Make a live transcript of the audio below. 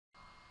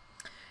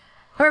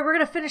All right, we're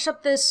going to finish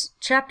up this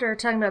chapter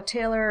talking about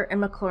Taylor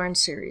and Maclaurin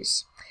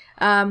series.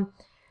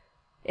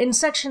 In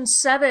section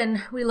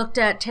 7, we looked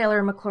at Taylor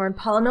and Maclaurin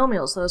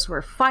polynomials. Those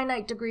were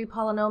finite degree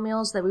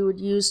polynomials that we would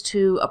use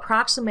to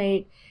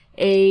approximate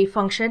a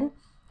function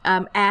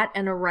at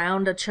and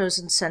around a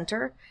chosen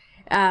center.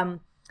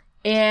 And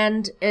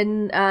in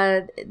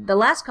the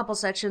last couple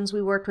sections,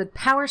 we worked with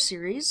power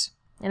series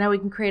and how we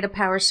can create a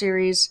power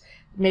series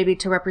maybe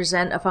to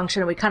represent a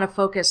function. And we kind of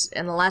focused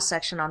in the last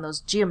section on those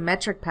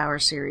geometric power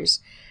series.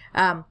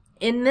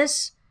 In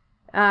this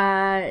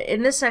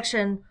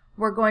section,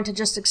 we're going to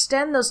just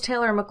extend those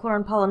Taylor and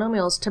Maclaurin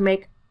polynomials to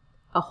make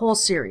a whole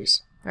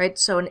series, right?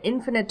 So an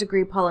infinite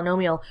degree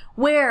polynomial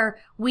where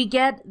we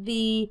get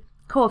the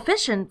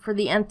coefficient for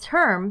the nth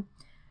term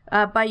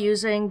by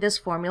using this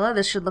formula.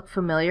 This should look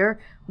familiar.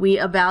 We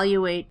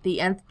evaluate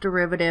the nth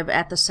derivative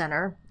at the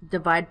center,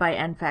 divide by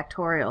n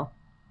factorial,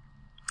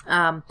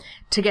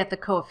 to get the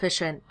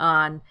coefficient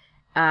on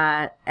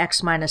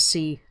x minus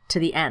c to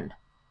the n.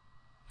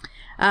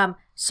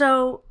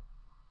 So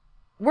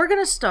we're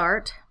going to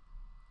start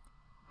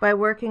by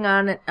working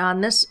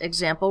on this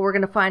example. We're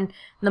going to find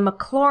the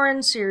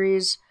Maclaurin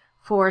series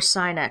for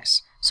sine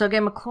x. So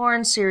again,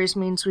 Maclaurin series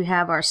means we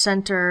have our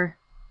center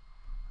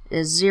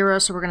is 0,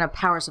 so we're going to have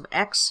powers of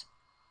x.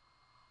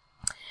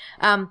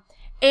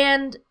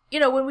 And, you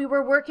know, when we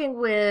were working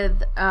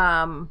with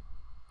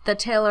the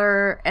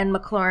Taylor and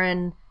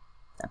Maclaurin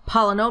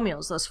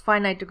polynomials, those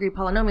finite degree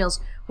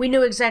polynomials, we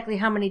knew exactly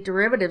how many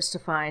derivatives to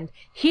find.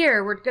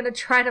 Here, we're going to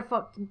try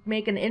to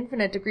make an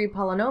infinite degree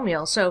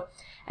polynomial. So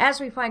as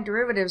we find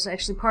derivatives,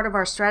 actually part of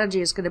our strategy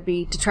is going to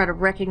be to try to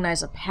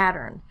recognize a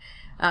pattern,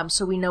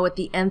 so we know what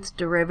the nth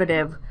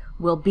derivative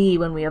will be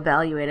when we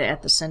evaluate it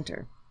at the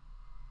center.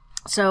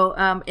 So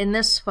in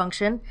this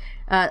function,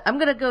 I'm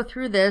going to go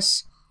through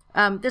this.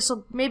 This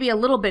will maybe a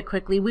little bit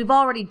quickly. We've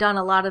already done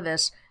a lot of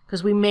this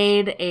because we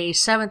made a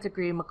 7th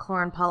degree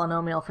Maclaurin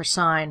polynomial for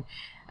sine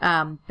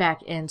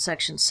back in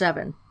section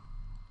 7.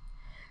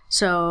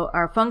 So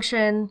our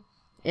function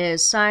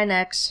is sine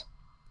x.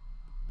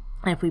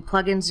 And if we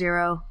plug in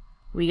 0,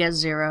 we get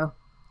 0.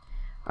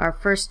 Our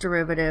first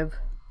derivative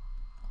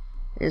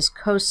is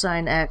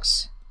cosine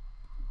x.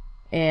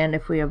 And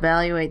if we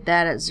evaluate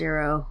that at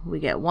 0, we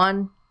get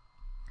 1.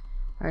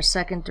 Our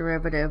second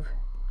derivative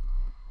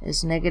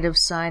is negative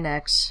sine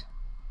x.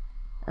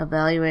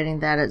 Evaluating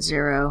that at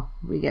 0,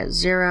 we get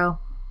 0.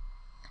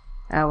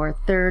 Our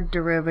third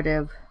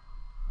derivative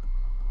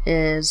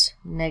is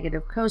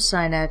negative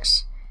cosine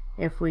x.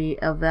 If we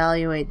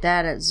evaluate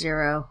that at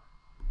 0,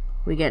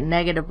 we get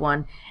negative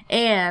 1.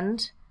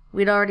 And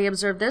we'd already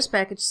observed this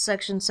back in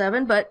section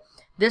 7, but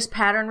this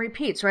pattern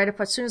repeats, right?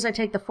 If as soon as I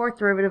take the fourth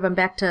derivative, I'm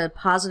back to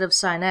positive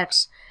sine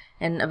x,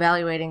 and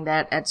evaluating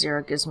that at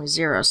 0 gives me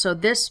 0. So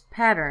this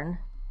pattern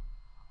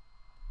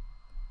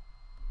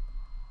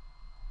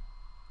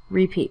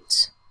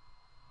repeats.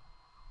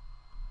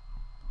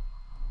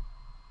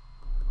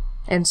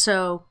 And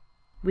so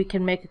we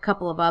can make a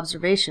couple of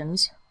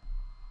observations.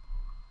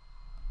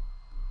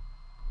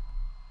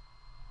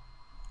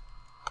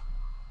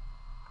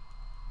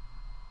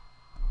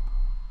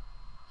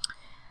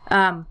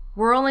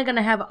 We're only going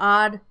to have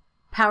odd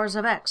powers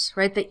of x,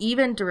 right? The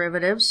even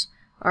derivatives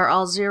are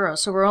all 0,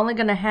 so we're only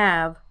going to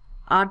have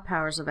odd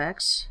powers of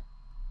x.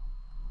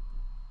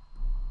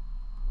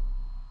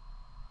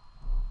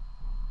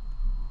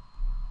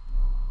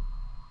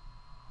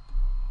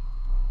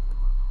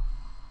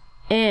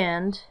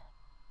 And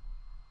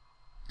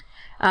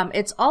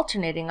it's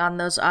alternating on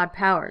those odd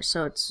powers,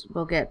 so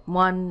we'll get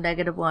 1,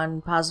 negative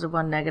 1, positive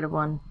 1, negative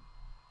 1.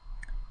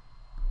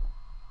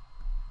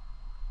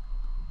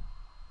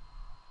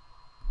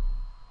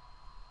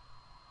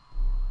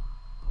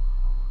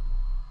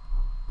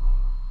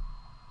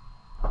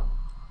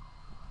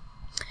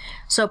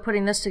 So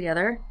putting this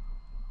together,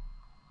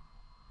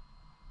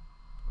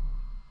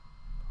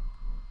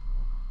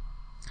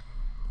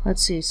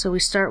 let's see, so we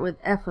start with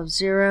f of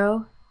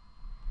 0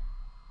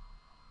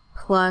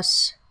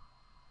 plus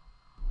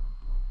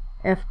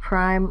f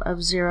prime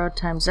of 0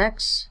 times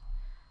x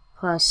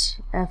plus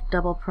f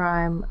double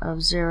prime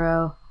of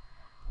 0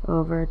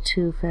 over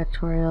 2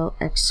 factorial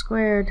x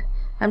squared.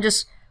 I'm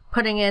just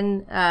putting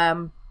in,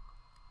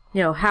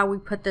 you know, how we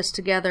put this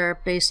together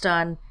based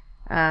on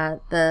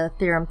the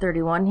theorem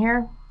 31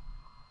 here.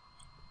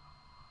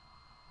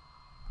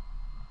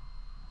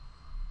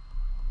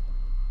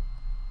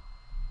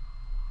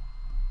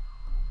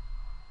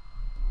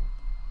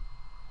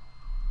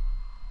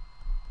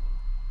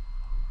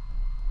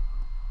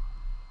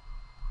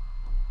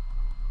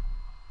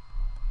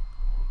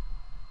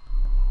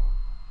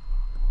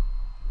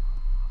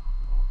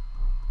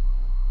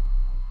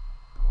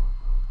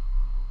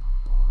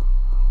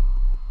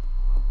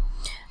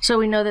 So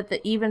we know that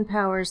the even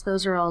powers,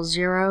 those are all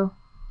 0.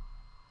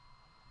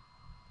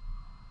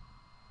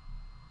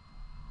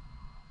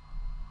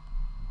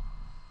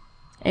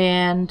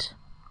 And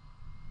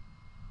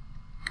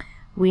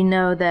we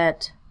know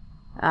that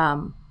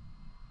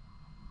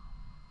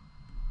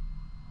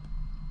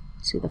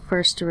See, the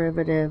first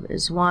derivative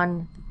is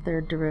 1, the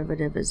third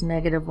derivative is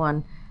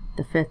 -1,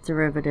 the fifth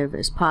derivative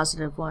is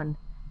 +1,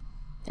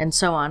 and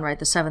so on, right?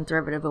 The seventh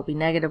derivative will be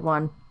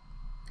 -1.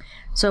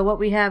 So what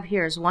we have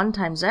here is 1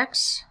 times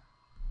x,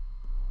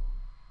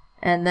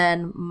 and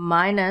then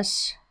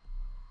minus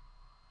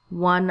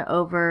 1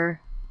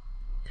 over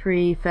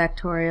 3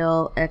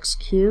 factorial x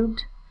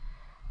cubed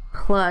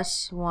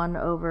plus 1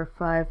 over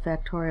 5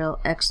 factorial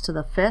x to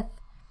the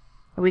fifth.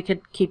 We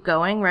could keep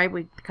going, right?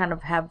 We kind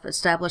of have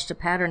established a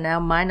pattern now.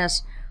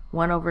 Minus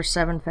 1 over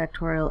 7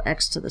 factorial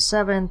x to the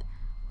 7th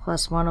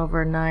plus 1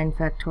 over 9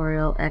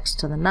 factorial x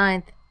to the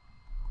 9th,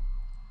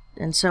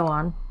 and so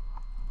on.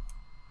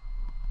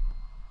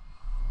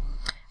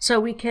 So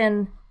we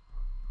can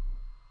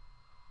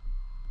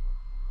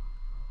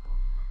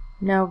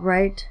now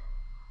write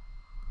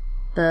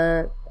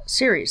the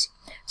series.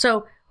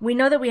 So we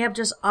know that we have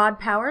just odd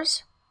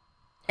powers,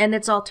 and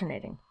it's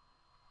alternating.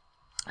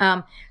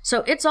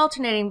 So it's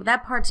alternating.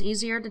 That part's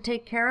easier to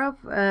take care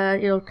of.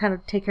 You'll kind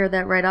of take care of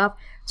that right off.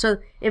 So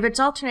if it's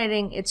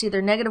alternating, it's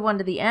either -1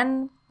 to the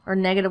n or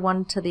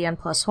 -1 to the n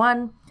plus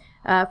 1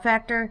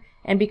 factor.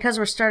 And because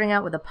we're starting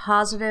out with a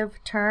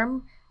positive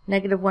term,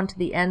 -1 to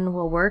the n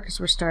will work because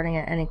we're starting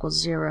at n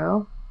equals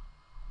 0.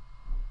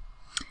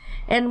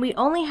 And we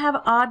only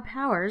have odd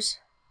powers.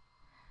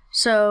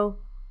 So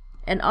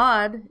an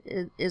odd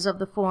is of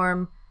the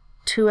form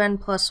 2n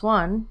plus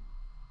 1.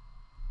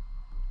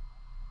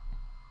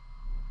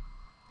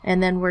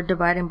 And then we're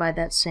dividing by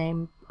that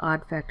same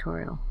odd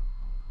factorial.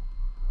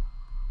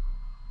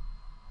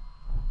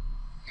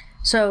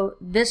 So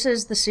this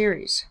is the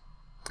series.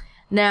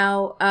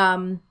 Now,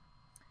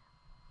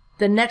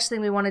 the next thing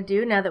we want to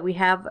do, now that we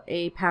have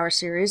a power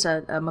series,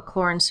 a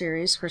Maclaurin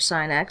series for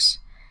sine x,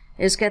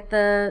 is get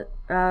the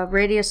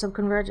radius of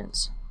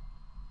convergence.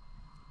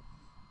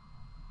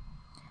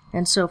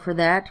 And so for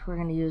that, we're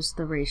going to use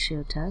the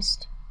ratio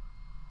test.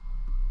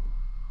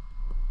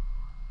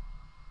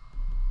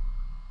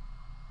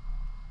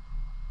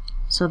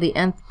 So the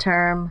nth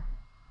term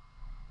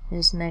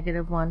is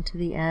 -1 to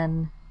the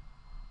n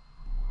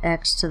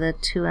x to the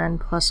 2n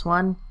plus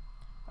 1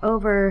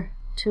 over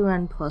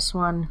 2n plus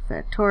 1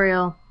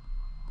 factorial.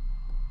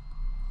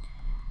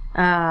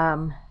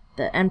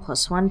 The n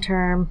plus 1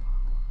 term.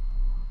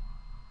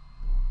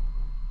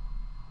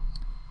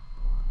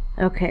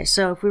 Okay,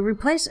 so if we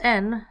replace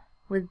n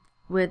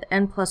with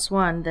n plus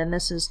 1, then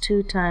this is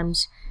 2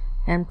 times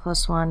n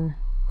plus 1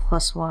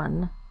 plus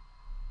 1.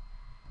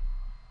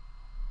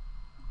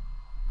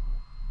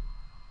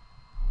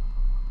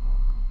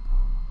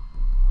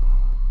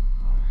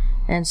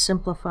 And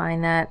simplifying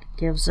that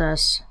gives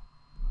us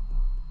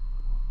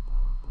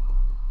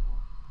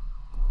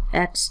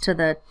x to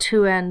the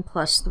 2n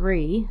plus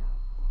 3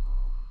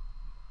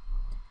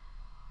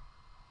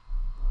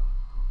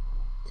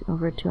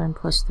 over 2n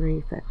plus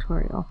 3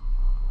 factorial.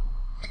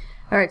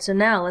 Alright, so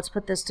now let's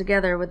put this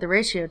together with the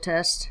ratio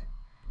test.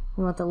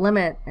 We want the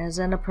limit as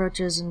n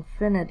approaches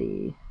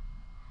infinity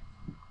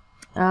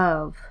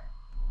of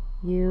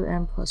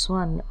un plus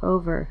 1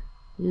 over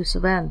u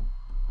sub n.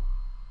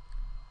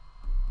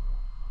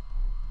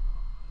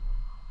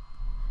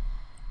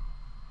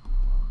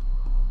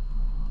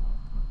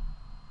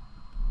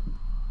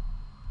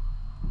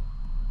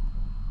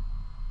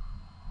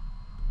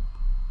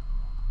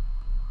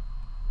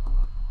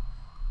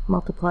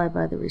 Multiplied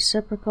by the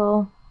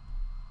reciprocal.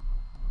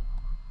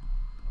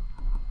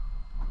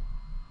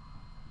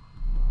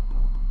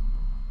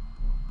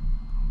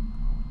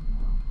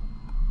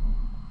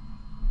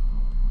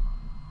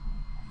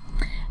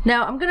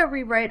 Now I'm going to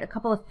rewrite a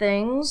couple of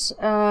things.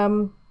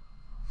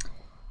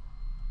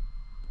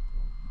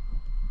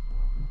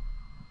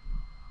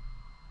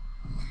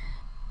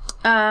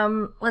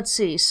 Let's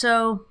see.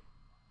 So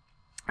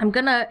I'm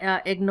going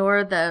to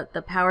ignore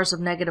the powers of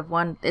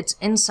 -1. It's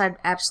inside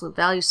absolute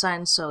value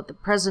signs, so the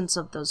presence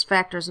of those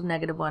factors of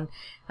 -1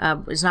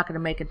 is not going to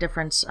make a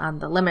difference on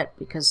the limit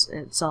because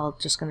it's all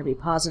just going to be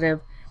positive.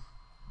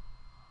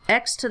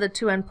 X to the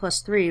 2n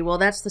plus 3, well,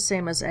 that's the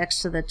same as x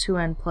to the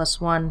 2n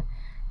plus 1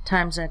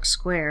 times x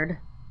squared.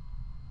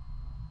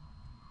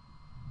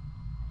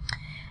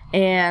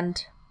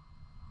 And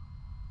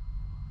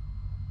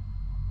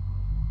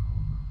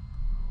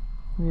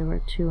we have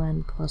our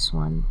 2n plus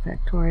 1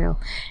 factorial.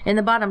 In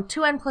the bottom,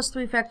 2n plus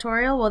 3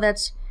 factorial, well,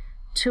 that's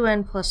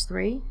 2n plus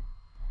 3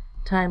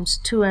 times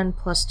 2n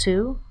plus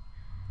 2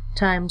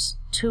 times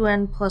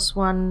 2n plus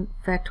 1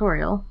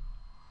 factorial.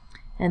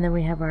 And then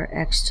we have our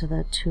x to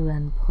the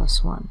 2n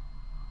plus 1.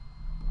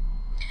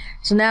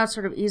 So now it's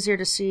sort of easier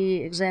to see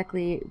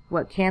exactly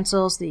what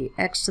cancels. The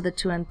x to the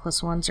 2n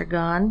plus 1s are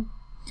gone.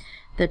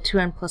 The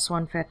 2n plus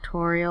 1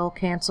 factorial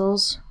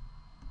cancels.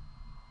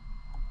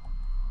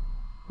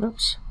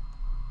 Oops.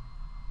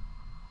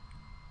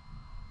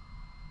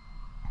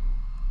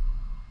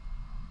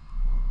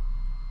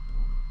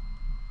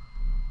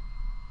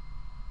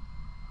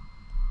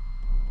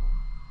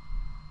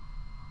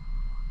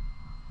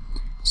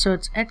 So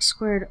it's x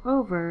squared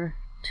over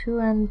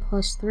 2n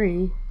plus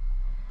 3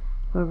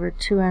 over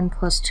 2n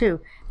plus 2.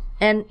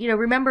 And, you know,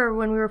 remember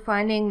when we were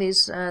finding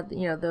these,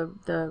 you know,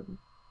 the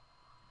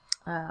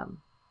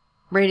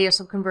radius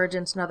of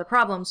convergence and other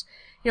problems,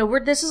 you know,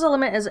 this is a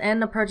limit as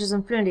n approaches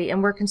infinity,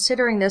 and we're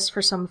considering this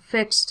for some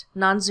fixed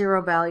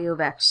non-zero value of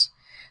x.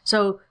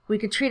 So we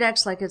could treat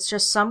x like it's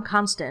just some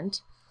constant,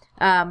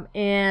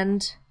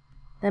 and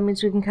that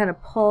means we can kind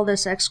of pull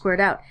this x squared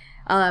out.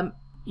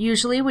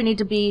 Usually we need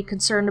to be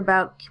concerned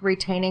about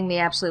retaining the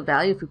absolute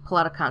value. If we pull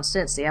out a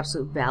constant, it's the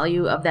absolute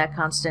value of that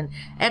constant.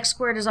 X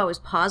squared is always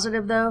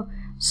positive though,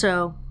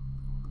 so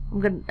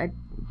I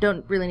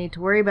don't really need to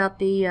worry about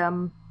the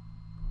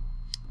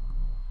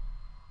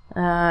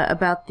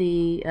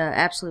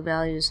absolute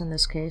values in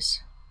this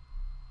case.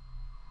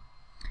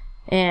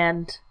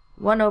 And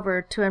 1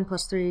 over 2n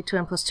plus 3,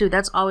 2n plus 2,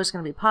 that's always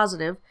going to be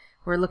positive.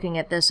 We're looking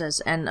at this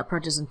as n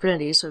approaches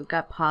infinity, so we've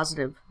got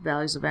positive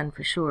values of n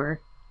for sure.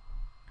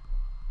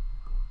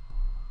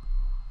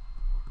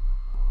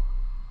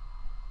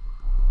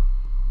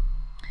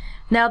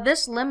 Now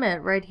this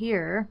limit right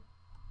here,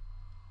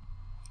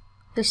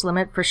 this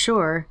limit for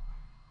sure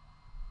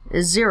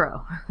is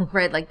 0,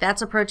 right? Like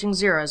that's approaching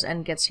 0 as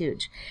n gets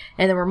huge.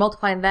 And then we're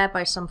multiplying that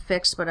by some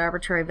fixed but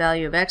arbitrary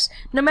value of x.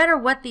 No matter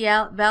what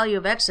the value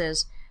of x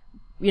is,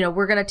 you know,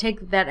 we're going to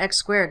take that x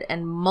squared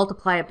and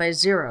multiply it by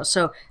 0.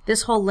 So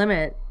this whole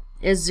limit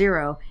is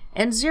 0.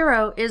 And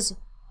 0 is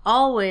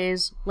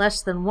always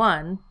less than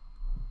 1.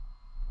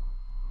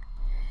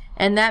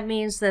 And that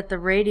means that the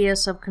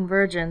radius of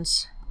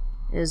convergence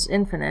is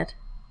infinite.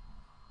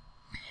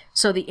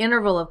 So the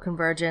interval of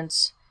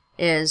convergence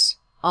is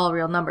all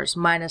real numbers,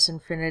 minus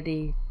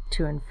infinity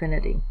to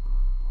infinity.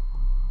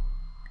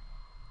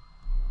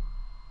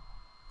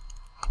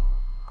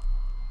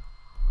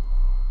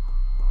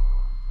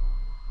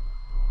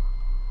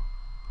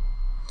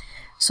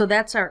 So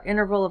that's our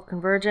interval of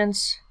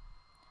convergence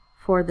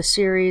for the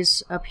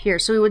series up here.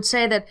 So we would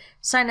say that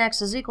sine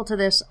x is equal to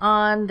this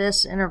on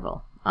this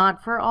interval,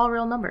 for all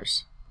real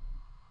numbers.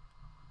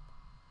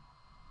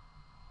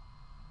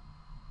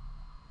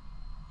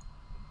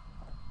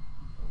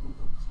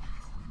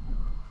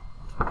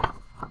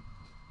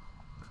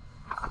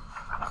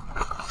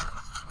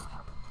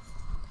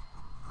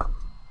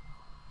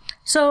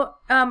 So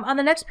on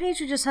the next page,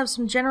 we just have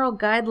some general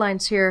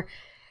guidelines here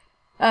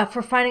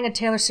for finding a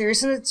Taylor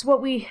series, and it's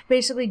what we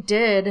basically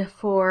did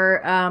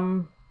for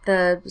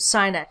the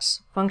sine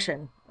x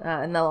function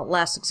in the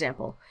last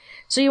example.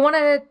 So you want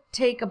to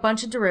take a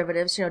bunch of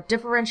derivatives, you know,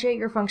 differentiate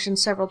your function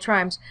several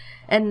times,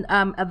 and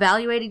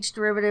evaluate each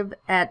derivative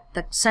at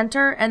the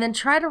center, and then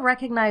try to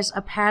recognize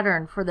a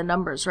pattern for the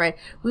numbers, right?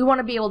 We want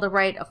to be able to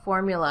write a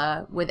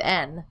formula with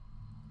n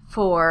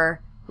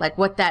for like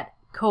what that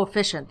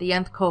coefficient, the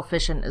nth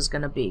coefficient, is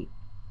going to be.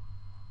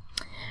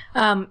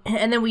 And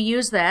then we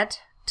use that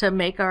to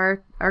make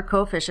our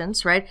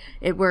coefficients, right?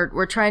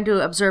 We're trying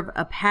to observe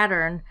a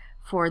pattern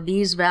for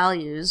these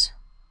values,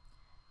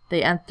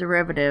 the nth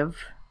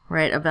derivative,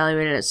 right,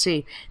 evaluated at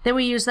c. Then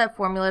we use that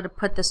formula to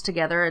put this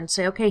together and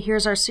say, okay,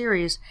 here's our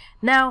series.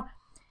 Now,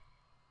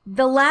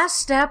 the last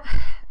step,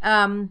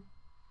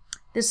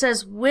 this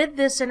says with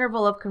this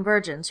interval of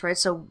convergence, right?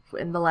 So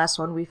in the last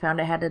one, we found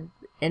it had an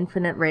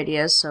infinite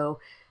radius, so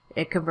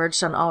it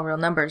converged on all real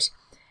numbers.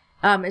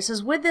 It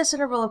says, with this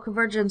interval of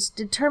convergence,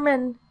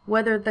 determine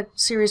whether the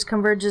series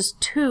converges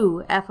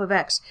to f of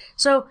x.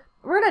 So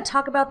we're going to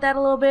talk about that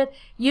a little bit.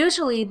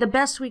 Usually, the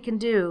best we can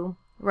do,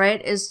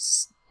 right,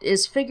 is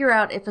figure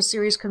out if a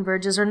series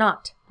converges or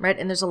not, right?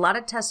 And there's a lot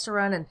of tests to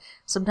run, and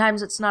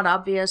sometimes it's not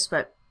obvious,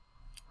 but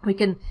we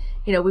can,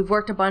 you know, we've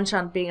worked a bunch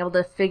on being able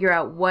to figure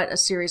out what a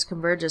series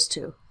converges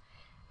to.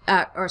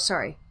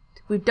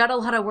 We've done a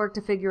lot of work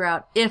to figure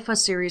out if a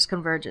series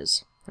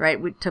converges, right,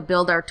 to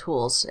build our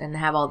tools and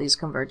have all these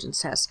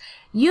convergence tests.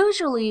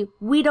 Usually,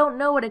 we don't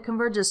know what it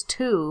converges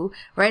to,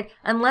 right,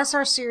 unless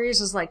our series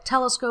is like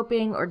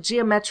telescoping or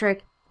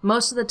geometric.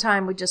 Most of the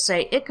time, we just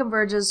say it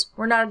converges.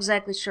 We're not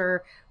exactly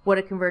sure what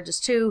it converges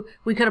to.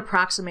 We could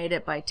approximate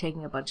it by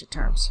taking a bunch of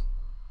terms.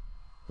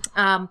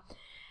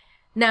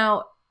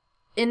 Now,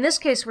 in this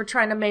case, we're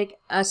trying to make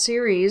a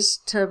series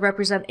to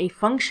represent a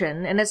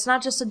function, and it's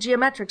not just a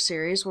geometric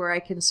series where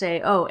I can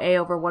say, oh, a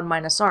over 1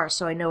 minus r,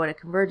 so I know what it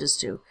converges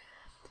to.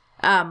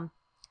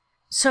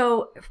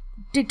 So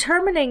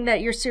determining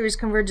that your series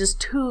converges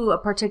to a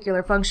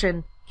particular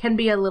function can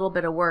be a little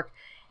bit of work.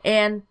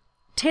 And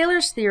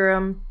Taylor's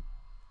theorem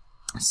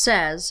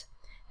says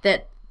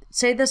that,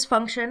 say this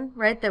function,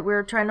 right, that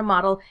we're trying to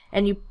model,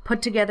 and you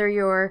put together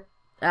your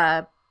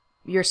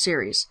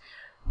series.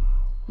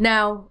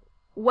 Now,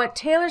 what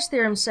Taylor's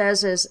theorem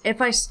says is,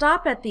 if I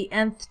stop at the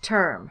nth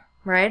term,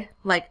 right,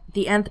 like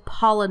the nth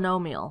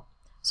polynomial,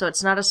 so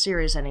it's not a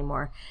series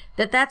anymore,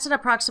 that's an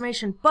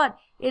approximation, but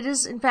it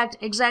is, in fact,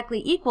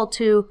 exactly equal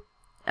to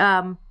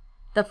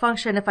the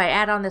function if I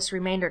add on this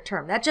remainder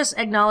term. That just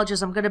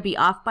acknowledges I'm going to be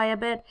off by a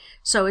bit,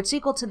 so it's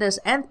equal to this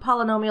nth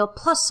polynomial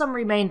plus some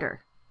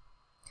remainder.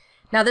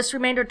 Now, this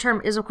remainder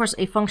term is, of course,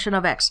 a function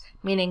of x,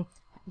 meaning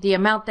the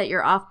amount that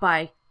you're off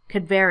by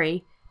could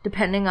vary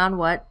depending on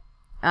what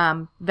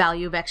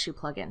value of x you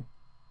plug in.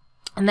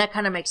 And that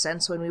kind of makes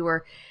sense when we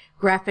were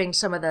graphing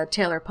some of the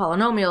Taylor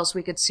polynomials,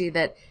 we could see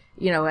that,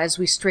 you know, as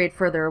we strayed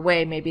further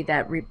away, maybe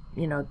that,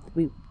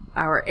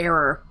 our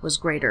error was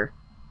greater.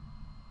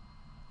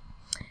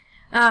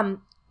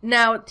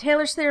 Now,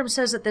 Taylor's theorem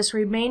says that this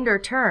remainder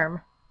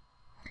term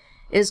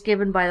is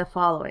given by the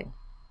following.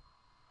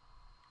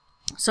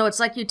 So it's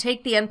like you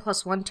take the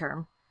n+1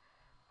 term,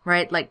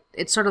 right? Like,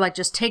 it's sort of like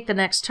just take the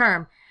next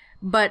term,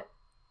 but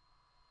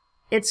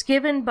it's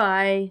given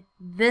by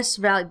this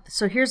value.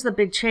 So here's the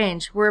big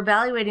change. We're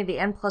evaluating the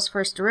n plus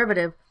first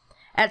derivative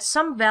at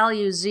some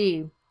value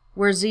z,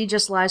 where z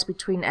just lies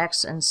between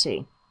x and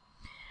c.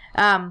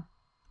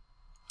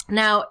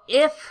 Now,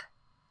 if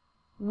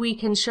we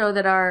can show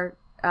that our,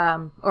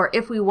 or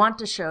if we want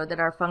to show that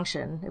our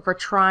function, if we're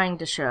trying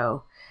to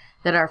show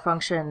that our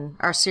function,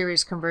 our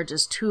series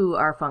converges to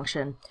our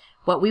function,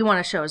 what we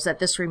want to show is that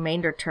this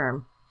remainder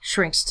term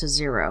shrinks to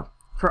 0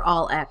 for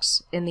all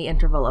x in the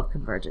interval of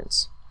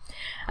convergence.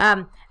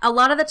 A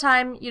lot of the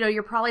time, you know,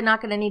 you're probably not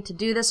going to need to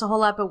do this a whole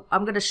lot, but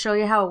I'm going to show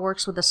you how it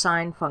works with the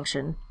sine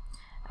function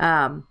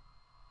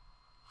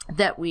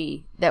that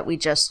we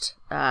just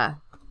found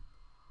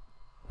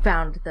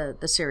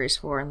the series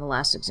for in the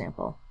last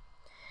example.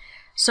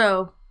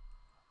 So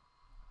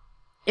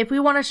if we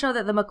want to show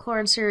that the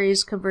Maclaurin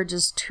series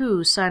converges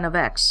to sine of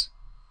x,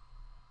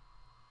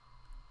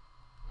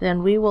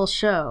 then we will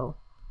show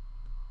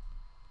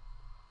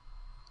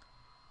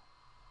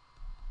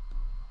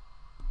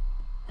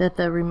that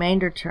the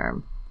remainder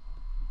term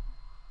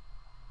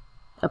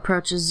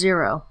approaches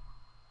 0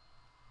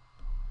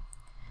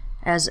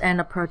 as n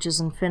approaches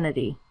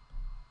infinity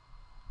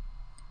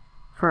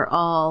for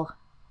all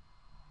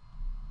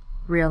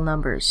real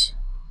numbers.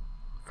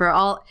 For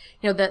all,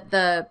 you know,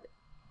 the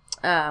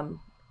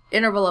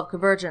interval of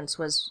convergence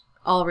was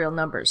all real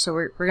numbers. So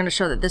we're going to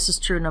show that this is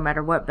true no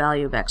matter what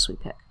value of x we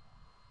pick.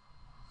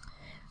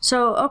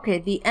 So, okay,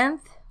 the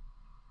nth,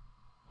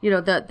 you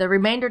know, the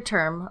remainder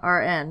term,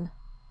 Rn,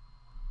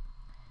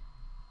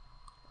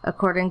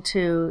 according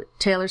to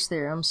Taylor's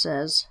theorem,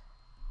 says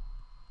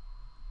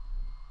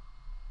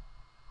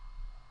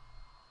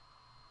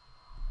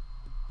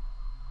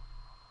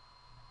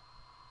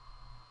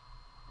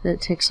that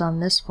it takes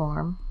on this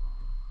form.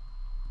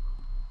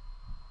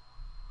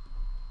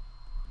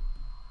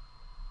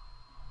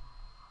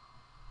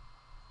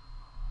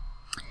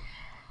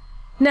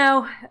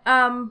 Now,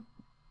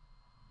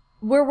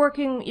 we're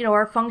working, you know,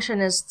 our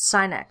function is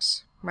sine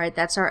x, right?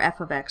 That's our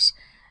f of x.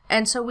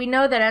 And so we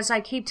know that as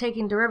I keep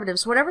taking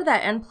derivatives, whatever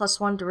that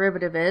n+1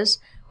 derivative is,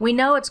 we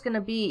know it's going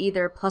to be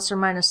either plus or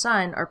minus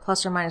sine or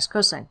plus or minus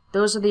cosine.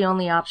 Those are the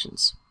only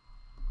options.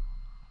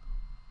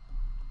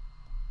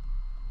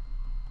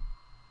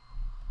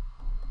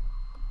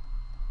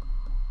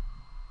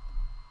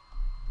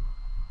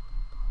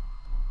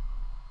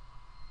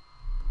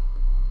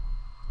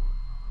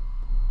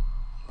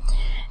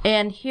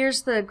 And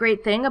here's the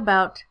great thing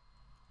about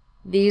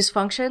these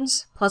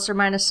functions, plus or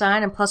minus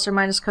sine and plus or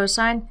minus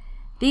cosine.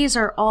 These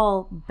are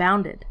all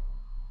bounded.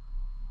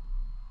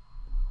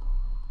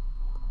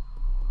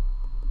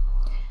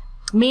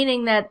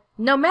 Meaning that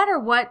no matter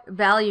what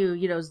value,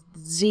 you know,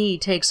 z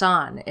takes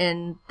on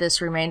in this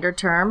remainder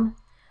term,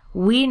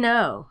 we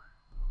know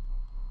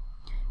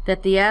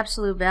that the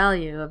absolute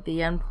value of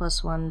the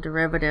n+1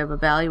 derivative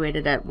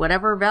evaluated at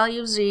whatever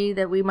value z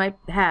that we might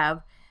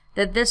have,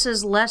 that this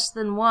is less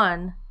than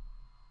 1,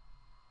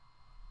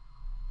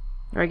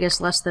 or I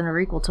guess less than or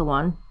equal to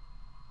 1,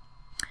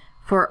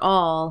 for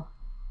all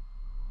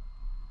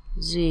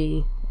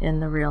z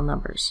in the real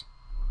numbers.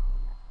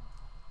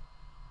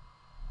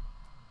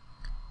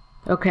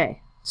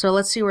 Okay, so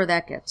let's see where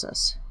that gets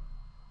us.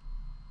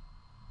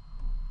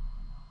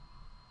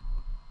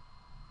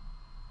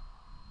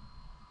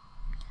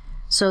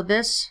 So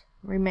this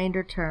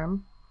remainder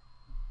term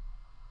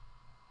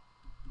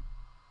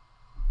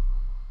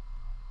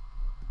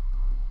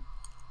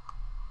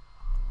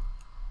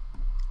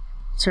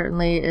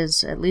certainly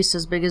is at least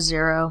as big as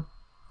 0,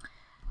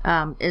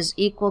 is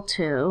equal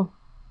to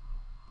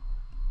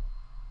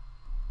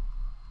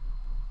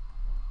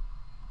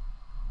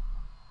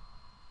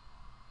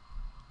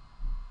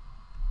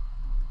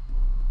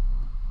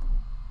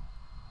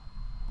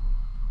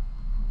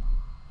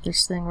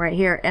this thing right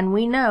here. And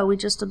we know, we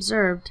just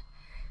observed,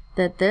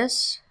 that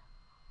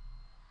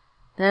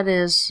that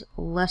is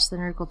less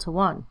than or equal to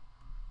 1.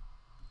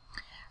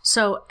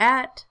 So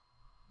at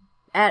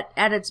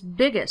its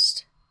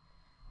biggest,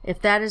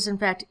 if that is in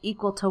fact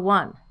equal to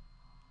 1,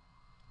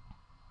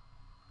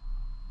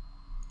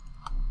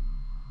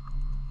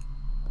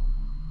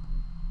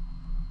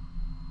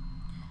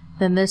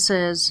 then this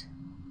is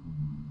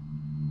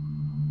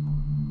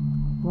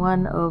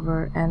 1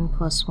 over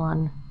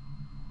n+1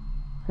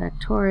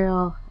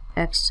 factorial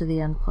x to the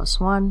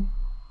n+1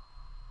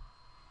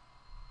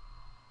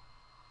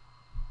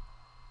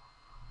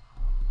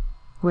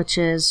 which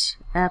is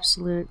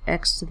absolute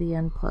x to the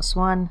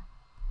n+1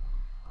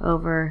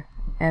 over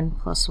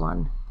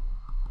n+1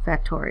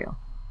 factorial.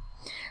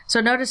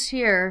 So notice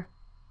here,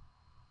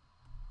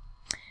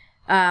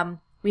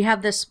 we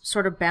have this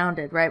sort of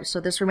bounded, right? So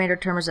this remainder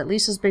term is at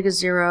least as big as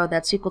 0.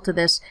 That's equal to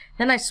this.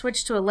 Then I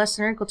switch to a less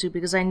than or equal to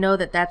because I know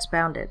that that's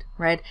bounded,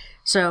 right?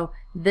 So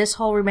this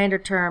whole remainder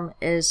term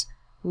is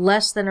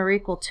less than or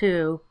equal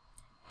to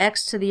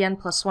x to the n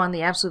plus 1,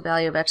 the absolute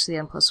value of x to the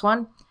n plus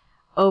 1,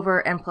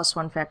 over n plus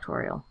 1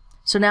 factorial.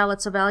 So now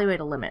let's evaluate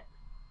a limit.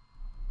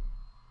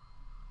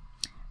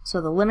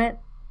 So the limit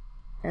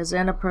as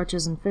n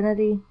approaches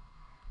infinity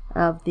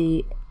of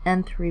the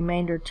nth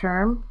remainder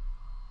term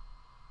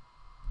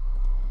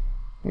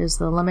is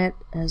the limit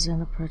as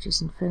n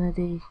approaches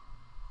infinity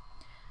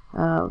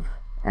of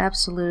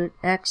absolute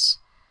x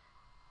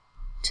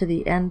to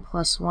the n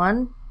plus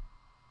 1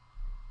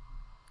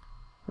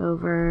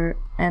 over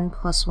n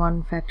plus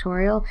 1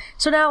 factorial.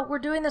 So now we're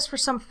doing this for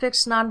some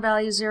fixed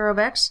non-value 0 of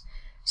x.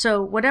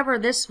 So whatever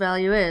this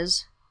value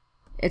is,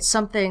 it's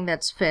something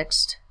that's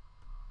fixed.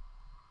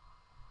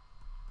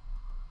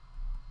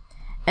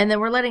 And then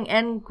we're letting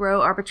n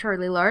grow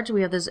arbitrarily large.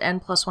 We have this n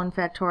plus 1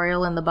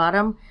 factorial in the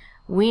bottom.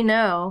 We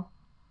know...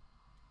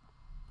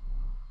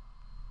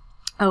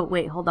 Oh,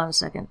 wait, hold on a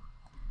second.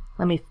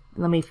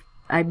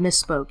 I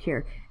misspoke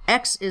here.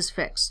 X is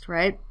fixed,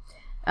 right?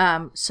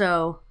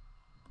 So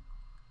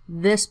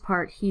this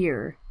part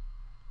here,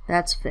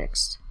 that's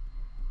fixed.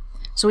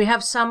 So we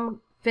have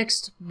some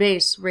fixed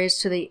base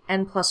raised to the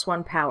n plus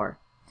 1 power.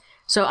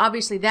 So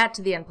obviously that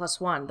to the n plus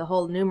 1, the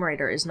whole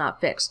numerator, is not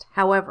fixed.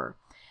 However,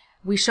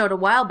 we showed a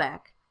while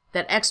back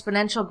that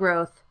exponential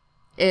growth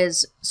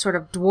is sort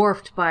of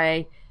dwarfed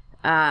by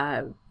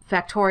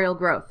factorial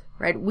growth,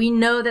 right? We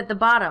know that the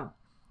bottom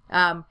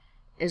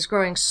is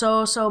growing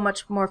so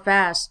much more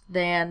fast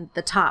than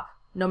the top,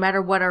 no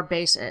matter what our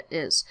base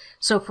is.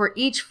 So for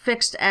each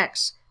fixed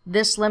x,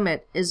 this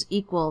limit is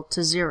equal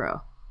to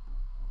 0.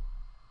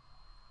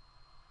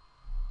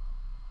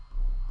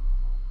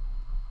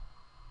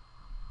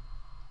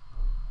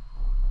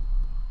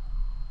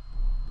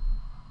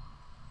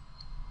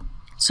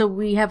 So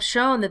we have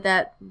shown that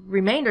that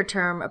remainder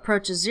term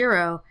approaches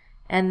 0,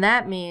 and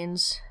that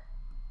means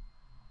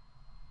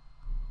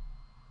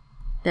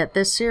that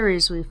this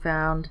series we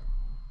found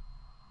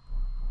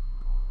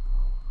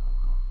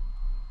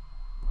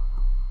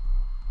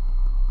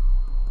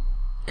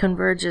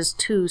converges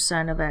to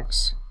sine of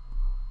x.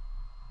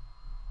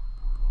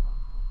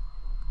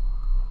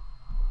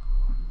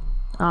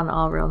 On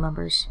all real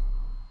numbers.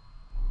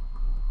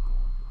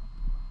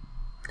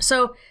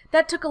 So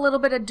that took a little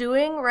bit of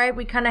doing, right?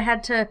 We kind of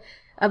had to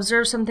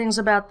observe some things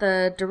about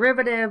the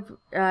derivative.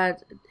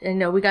 You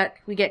know, we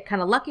get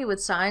kind of lucky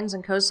with sines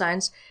and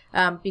cosines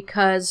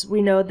because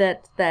we know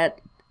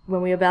that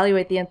when we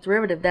evaluate the nth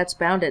derivative, that's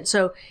bounded.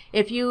 So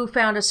if you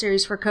found a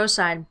series for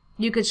cosine,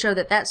 you could show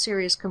that that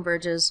series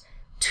converges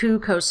to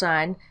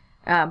cosine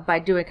by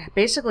doing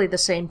basically the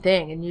same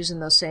thing and using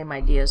those same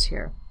ideas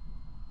here.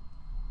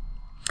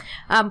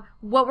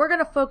 What we're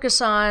going to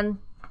focus on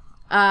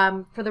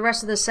for the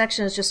rest of this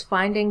section is just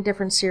finding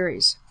different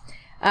series.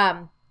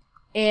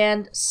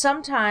 And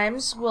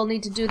sometimes we'll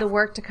need to do the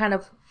work to kind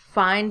of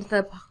find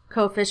the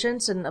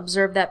coefficients and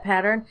observe that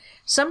pattern.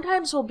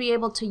 Sometimes we'll be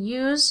able to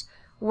use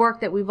work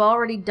that we've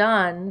already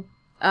done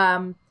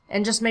and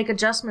just make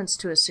adjustments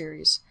to a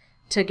series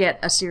to get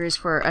a series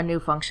for a new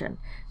function.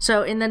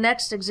 So in the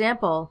next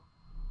example,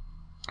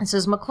 it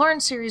says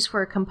Maclaurin series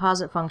for a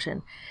composite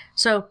function.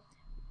 So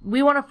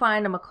we want to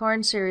find a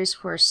Maclaurin series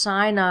for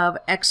sine of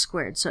x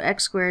squared. So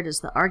x squared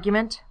is the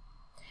argument.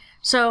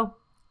 So,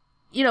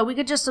 you know, we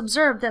could just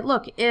observe that,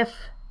 look, if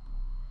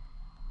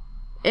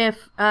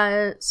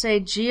say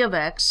g of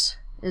x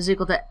is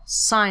equal to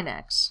sine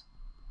x,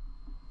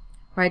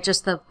 right,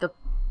 just the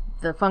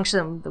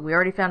function that we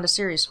already found a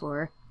series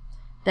for,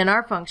 then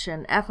our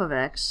function f of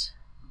x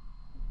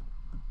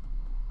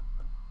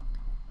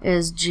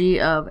is g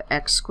of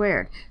x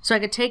squared. So I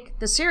could take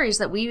the series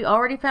that we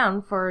already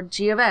found for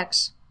g of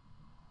x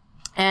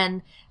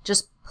and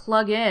just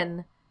plug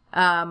in,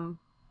 you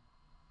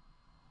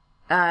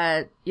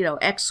know,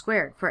 x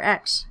squared for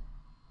x.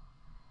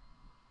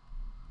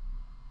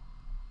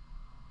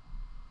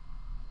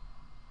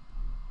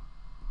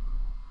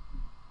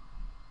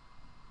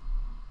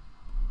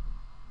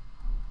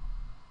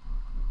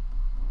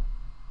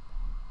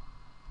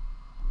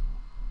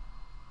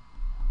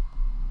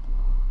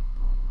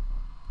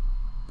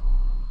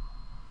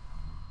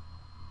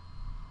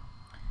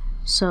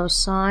 So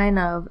sine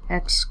of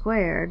x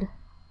squared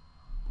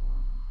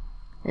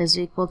is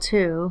equal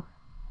to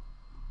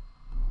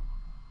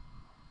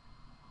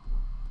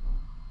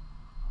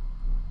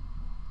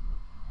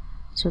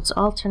so it's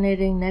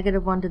alternating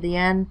 -1 to the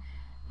n,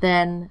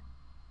 then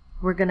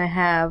we're going to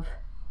have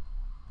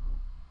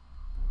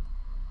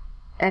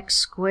x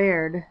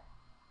squared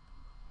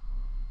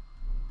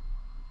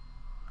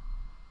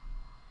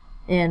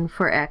in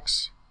for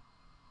x.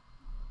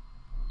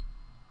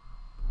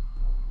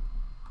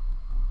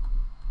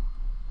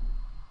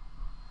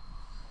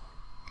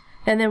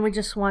 And then we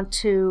just want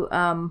to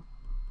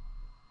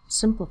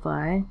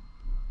simplify.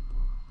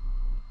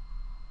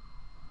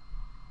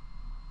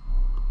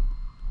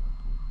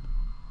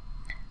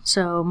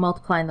 So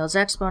multiplying those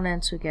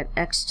exponents, we get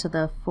x to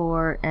the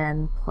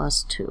 4n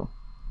plus 2.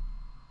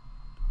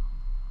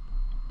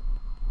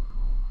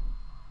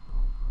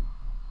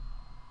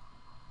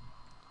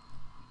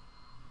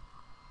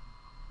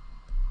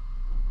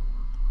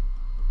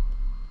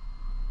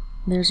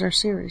 There's our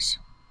series.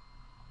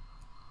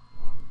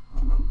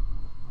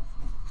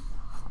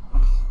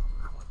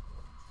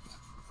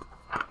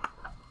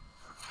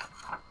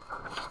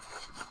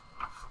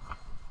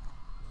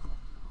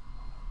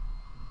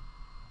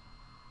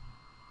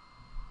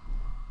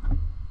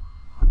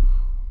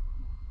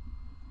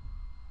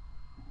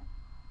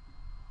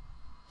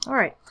 All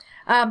right,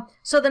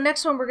 so the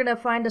next one we're going to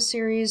find a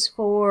series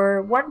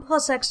for 1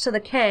 plus x to the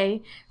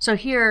k. So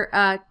here,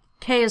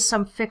 k is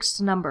some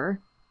fixed number.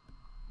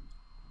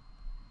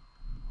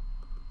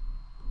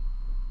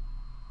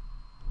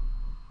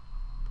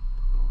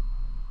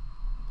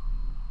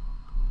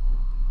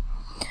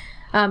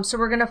 So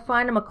we're going to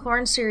find a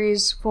Maclaurin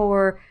series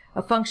for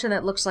a function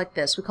that looks like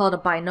this. We call it a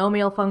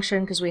binomial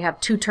function because we have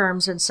two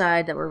terms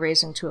inside that we're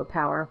raising to a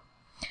power.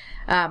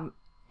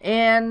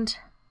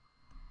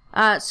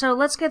 So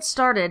let's get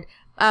started.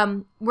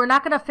 We're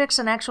not going to fix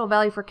an actual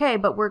value for k,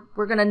 but we're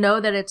going to know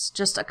that it's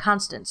just a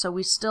constant. So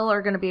we still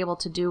are going to be able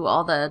to do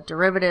all the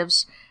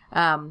derivatives,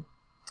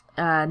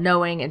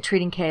 knowing and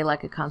treating k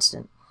like a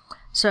constant.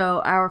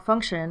 So our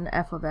function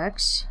f of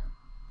x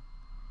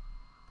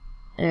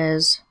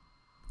is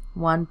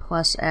 1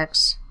 plus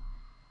x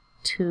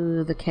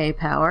to the k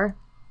power.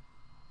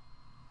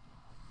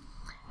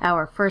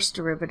 Our first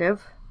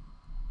derivative,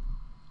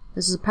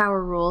 this is a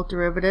power rule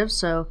derivative,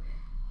 so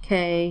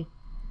k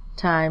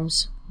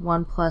times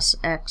 1 plus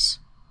x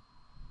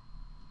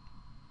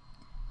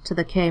to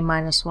the k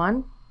minus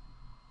 1.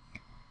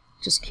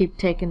 Just keep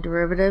taking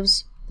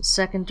derivatives. The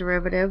second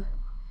derivative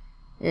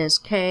is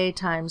k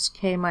times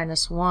k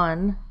minus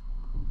 1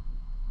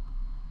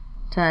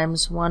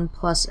 times 1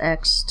 plus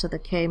x to the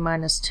k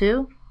minus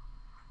 2.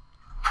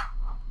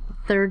 The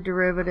third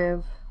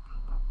derivative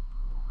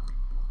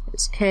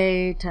is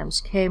k times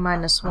k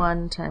minus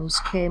 1 times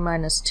k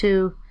minus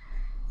 2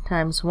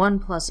 times 1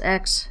 plus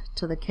x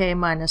to the k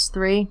minus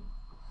 3.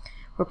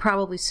 We're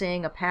probably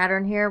seeing a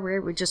pattern here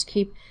where we just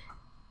keep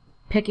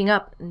picking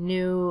up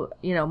new,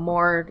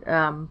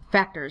 more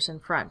factors in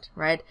front,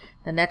 right?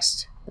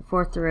 The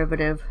fourth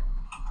derivative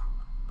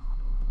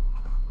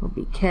will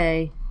be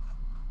k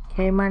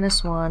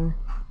minus 1,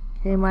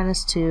 k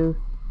minus 2,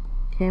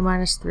 k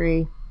minus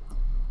 3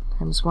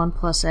 times 1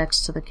 plus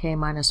x to the k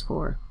minus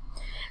 4.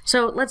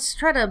 So let's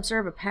try to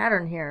observe a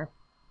pattern here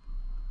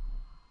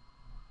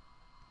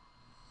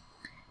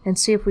and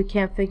see if we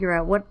can't figure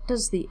out what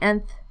does the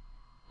nth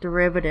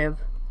derivative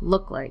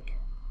look like.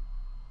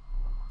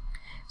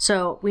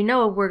 So we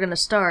know we're going to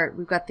start,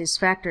 we've got these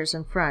factors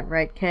in front,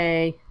 right?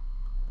 k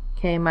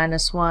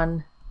minus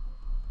 1,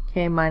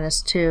 k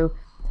minus 2,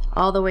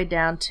 all the way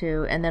down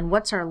to, and then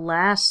what's our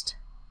last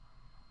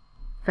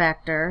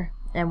factor,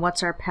 and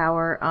what's our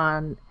power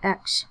on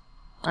x,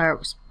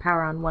 or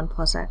power on 1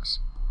 plus x.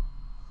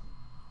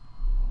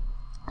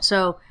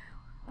 So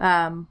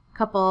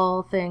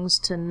couple things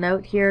to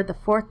note here. The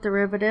fourth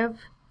derivative,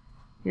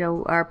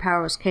 our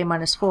power is k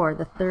minus 4.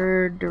 The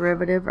third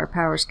derivative, our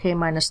power is k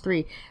minus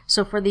 3.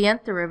 So for the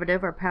nth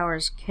derivative, our power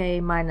is k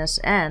minus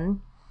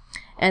n.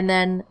 And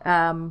then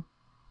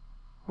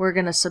we're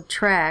going to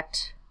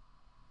subtract,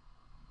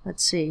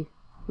 let's see,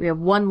 we have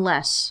one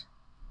less,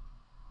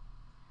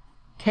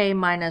 k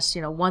minus,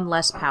 1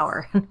 less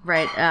power,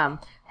 right?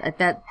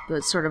 That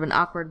was sort of an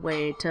awkward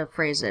way to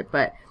phrase it,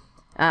 but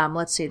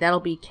let's see, that'll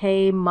be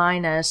k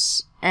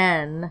minus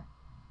n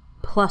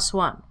plus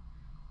 1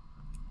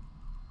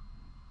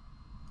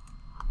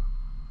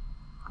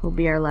 will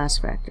be our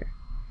last factor.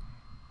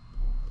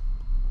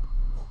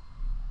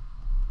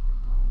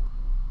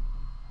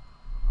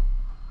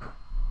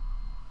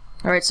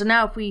 Alright, so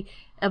now if we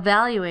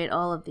evaluate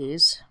all of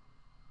these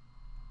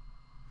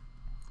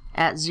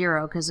at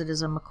 0, because it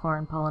is a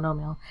Maclaurin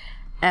polynomial,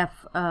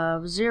 f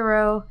of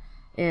 0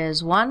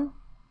 is 1,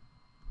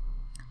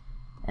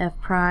 f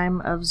prime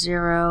of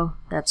 0,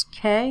 that's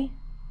k,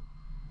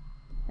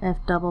 f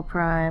double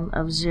prime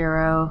of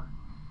 0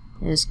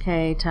 is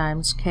k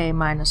times k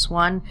minus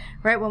 1.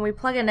 Right, when we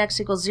plug in x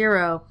equals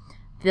 0,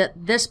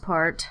 this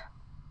part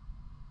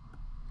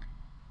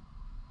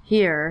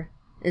here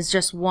is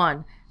just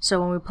 1.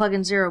 So when we plug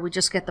in 0, we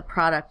just get the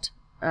product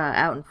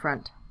out in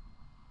front.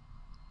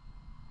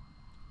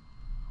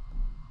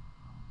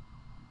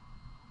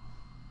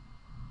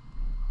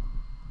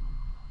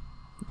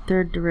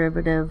 Third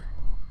derivative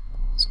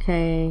is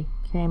k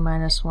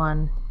minus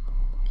 1,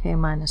 k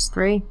minus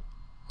 3,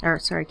 or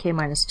sorry, k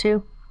minus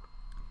 2.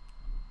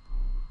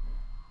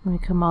 Let me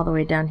come all the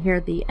way down here.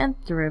 The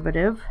nth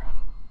derivative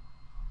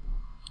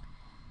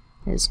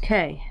is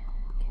k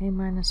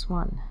minus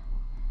 1,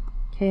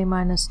 k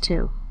minus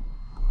 2,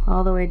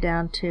 all the way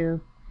down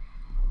to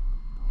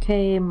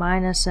k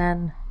minus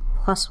n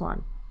plus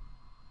 1.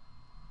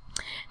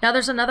 Now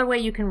there's another way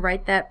you can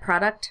write that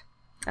product.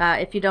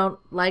 If you don't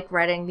like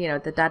writing,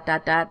 the dot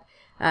dot dot,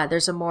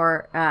 There's a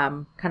more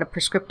kind of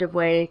prescriptive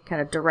way,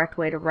 kind of direct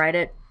way to write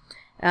it.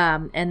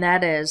 And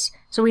that is,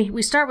 so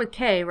we start with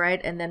k, right?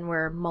 And then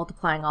we're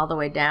multiplying all the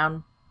way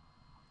down.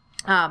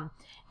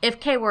 If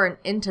k were an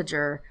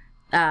integer,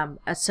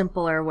 a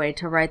simpler way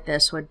to write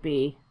this would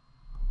be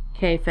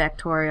k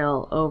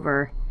factorial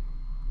over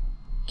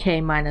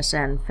k minus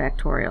n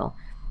factorial.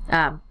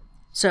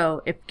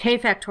 So if k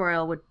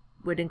factorial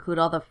would include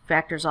all the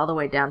factors all the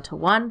way down to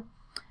 1,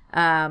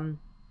 and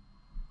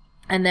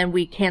then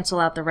we cancel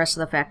out the rest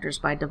of the factors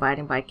by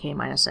dividing by k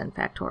minus n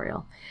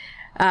factorial.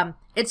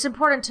 It's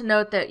important to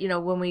note that, you know,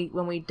 when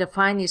we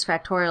define these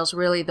factorials,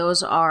 really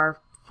those are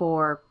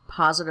for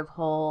positive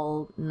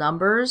whole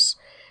numbers.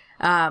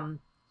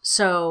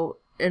 So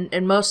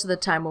in most of the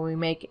time when we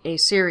make a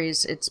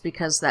series, it's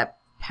because that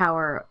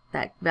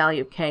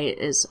value of k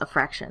is a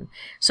fraction.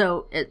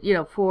 So, you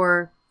know,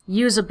 for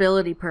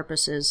usability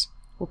purposes,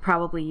 we'll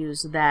probably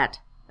use that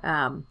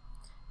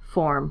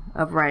form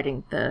of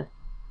writing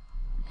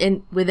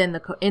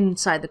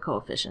inside the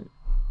coefficient.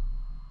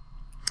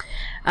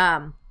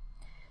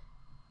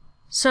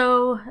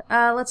 So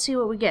let's see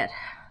what we get.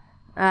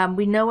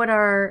 We know what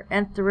our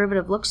nth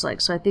derivative looks like,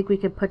 so I think we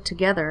could put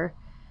together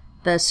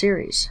the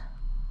series.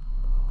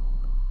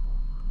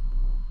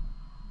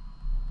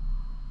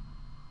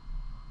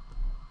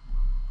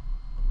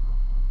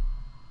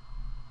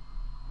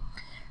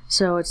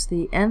 So it's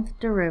the nth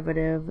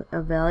derivative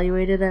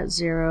evaluated at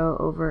 0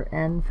 over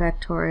n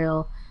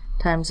factorial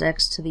times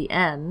x to the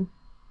n.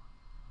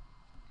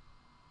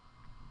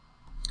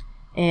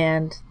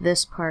 And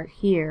this part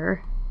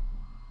here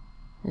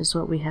is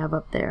what we have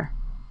up there.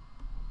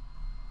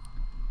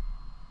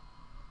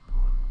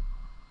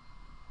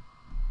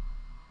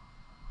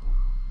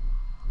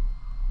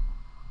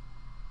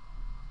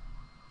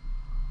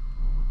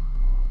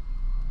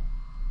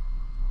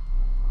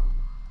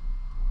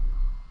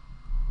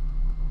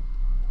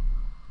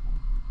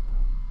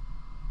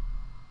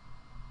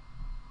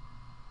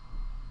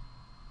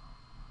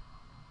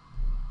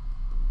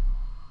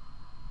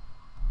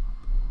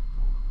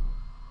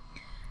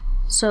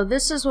 So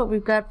this is what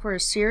we've got for a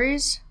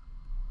series.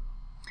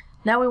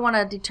 Now we want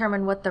to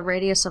determine what the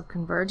radius of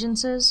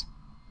convergence is.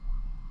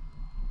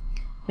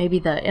 Maybe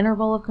the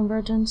interval of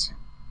convergence.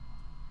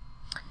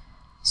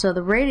 So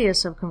the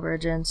radius of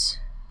convergence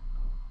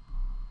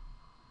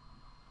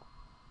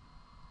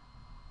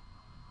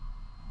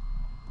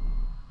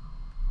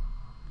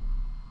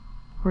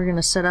we're going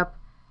to set up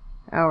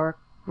our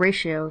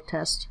ratio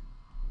test.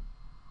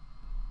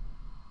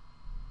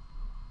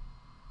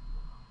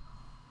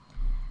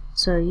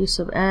 So u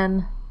sub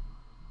n,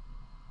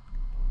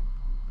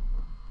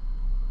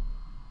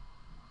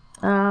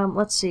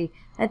 let's see,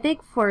 I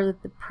think for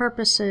the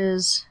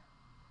purposes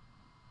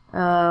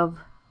of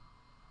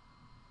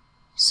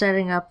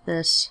setting up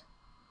this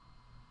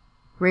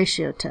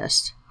ratio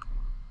test,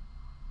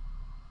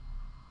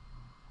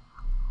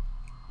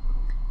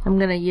 I'm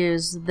going to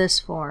use this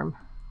form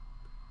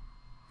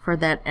for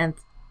that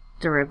nth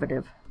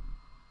derivative,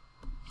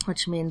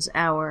 which means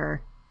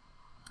our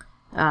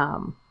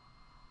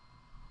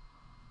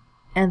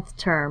nth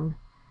term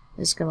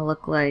is going to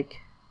look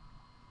like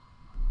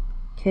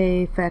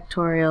k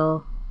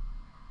factorial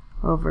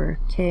over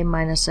k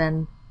minus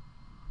n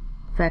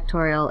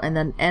factorial and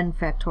then n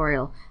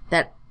factorial.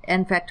 That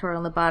n factorial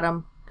on the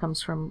bottom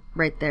comes from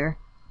right there,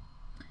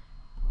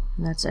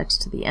 and that's x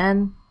to the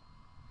n.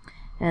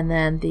 And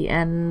then the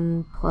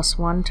n plus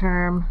 1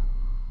 term,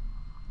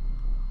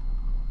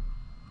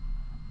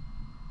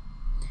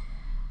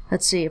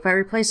 let's see, if I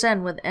replace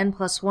n with n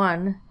plus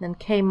 1, then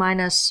k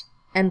minus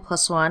n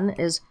plus 1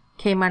 is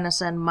k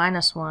minus n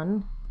minus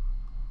 1,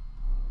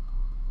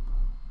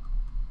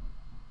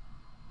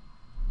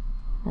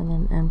 and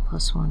then n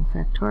plus 1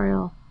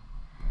 factorial,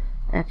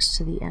 x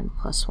to the n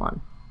plus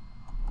 1.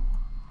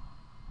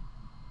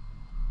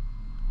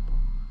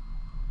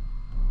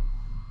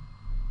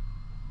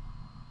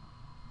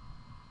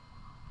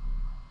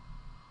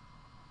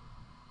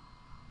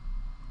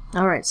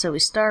 Alright, so we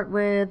start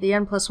with the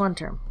n plus 1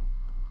 term.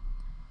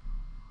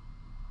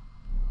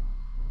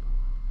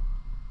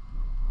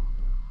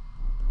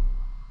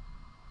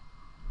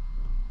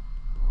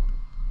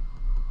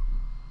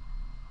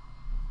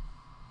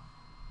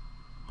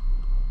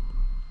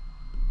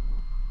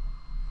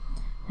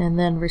 And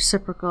then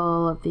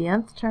reciprocal of the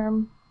nth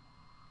term.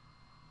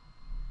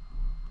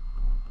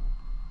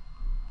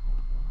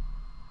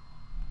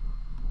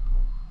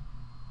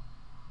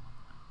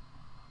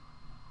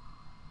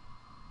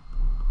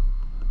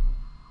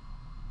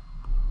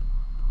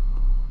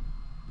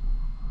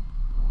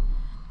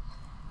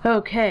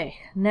 Okay,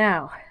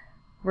 now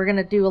we're going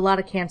to do a lot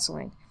of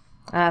canceling.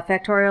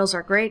 Factorials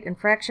are great in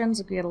fractions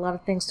if you get a lot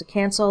of things to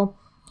cancel.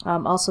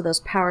 Also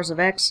those powers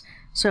of x.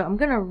 So I'm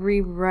going to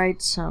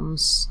rewrite some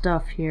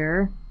stuff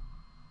here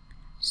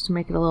just to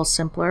make it a little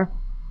simpler.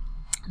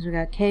 So we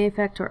got k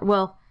factorial.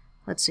 Well,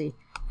 let's see.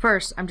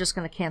 First, I'm just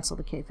going to cancel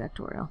the k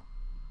factorial.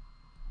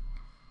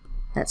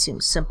 That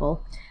seems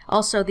simple.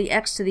 Also, the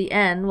x to the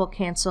n will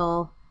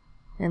cancel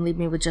and leave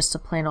me with just a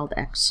plain old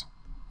x.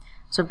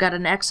 So I've got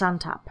an x on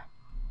top.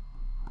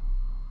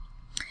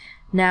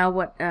 Now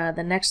what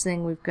the next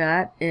thing we've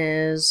got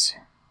is,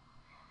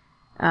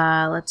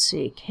 let's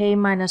see, k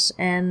minus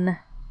n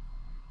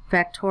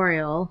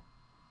factorial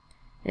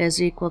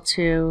is equal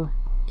to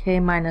k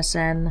minus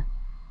n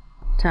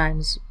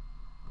times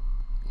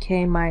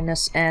k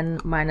minus n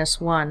minus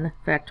 1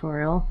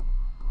 factorial.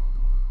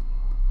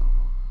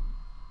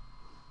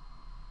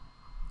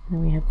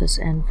 And we have this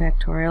n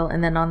factorial.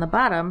 And then on the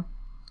bottom,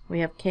 we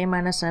have k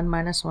minus n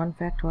minus 1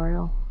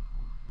 factorial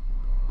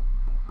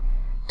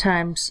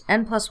times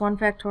n plus 1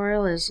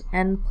 factorial is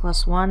n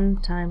plus 1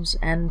 times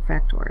n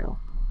factorial.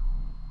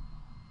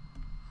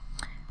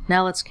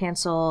 Now let's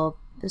cancel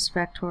this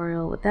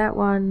factorial with that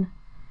one,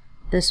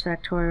 this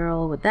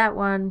factorial with that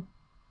one.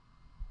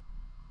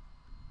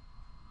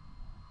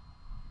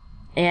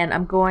 And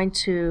I'm going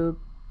to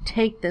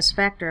take this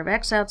factor of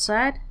x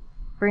outside,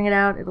 bring it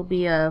out, it'll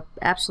be a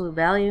absolute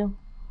value.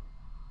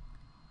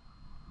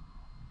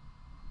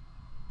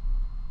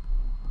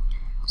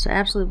 So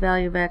absolute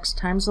value of x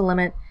times the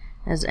limit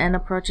as n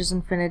approaches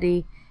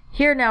infinity.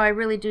 Here now I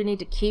really do need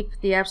to keep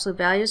the absolute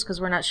values because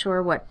we're not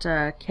sure what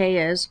k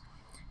is.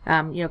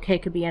 You know, k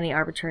could be any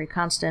arbitrary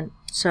constant.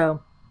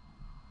 So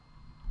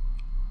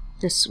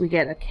this, we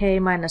get a k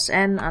minus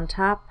n on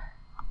top.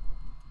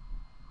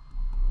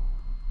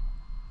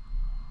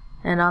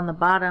 And on the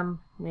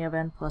bottom, we have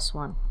n plus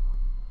 1.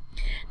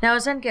 Now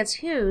as n gets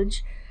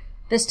huge,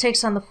 this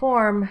takes on the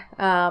form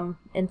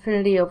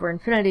infinity over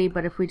infinity,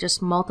 but if we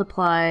just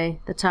multiply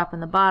the top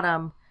and the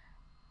bottom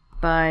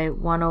by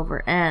 1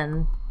 over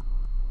n,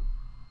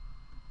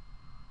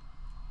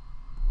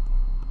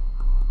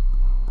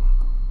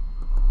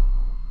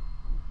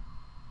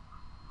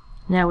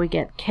 now we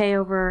get k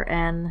over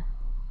n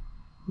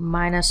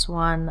minus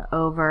 1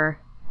 over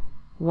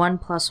 1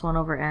 plus 1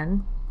 over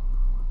n.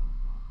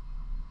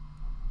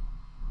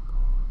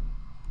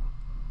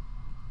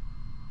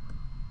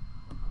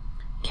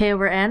 K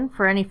over n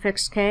for any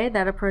fixed k,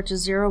 that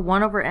approaches 0.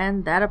 1 over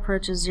n, that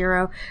approaches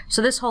 0.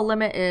 So this whole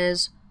limit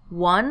is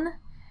 1,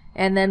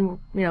 and then,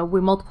 you know,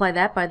 we multiply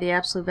that by the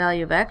absolute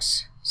value of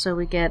x, so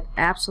we get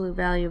absolute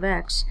value of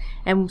x.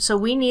 And so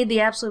we need the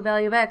absolute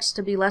value of x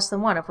to be less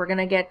than 1. If we're going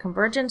to get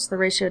convergence, the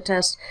ratio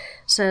test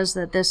says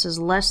that this is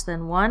less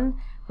than 1,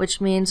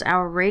 which means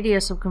our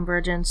radius of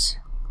convergence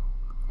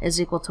is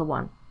equal to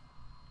 1.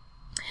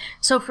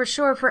 So for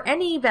sure, for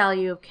any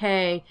value of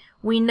k,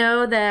 we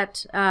know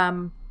that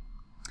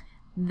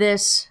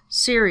this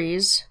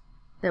series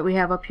that we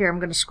have up here, I'm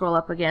going to scroll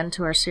up again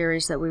to our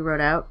series that we wrote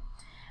out.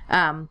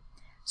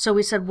 So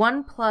we said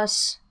 1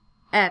 plus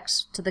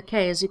x to the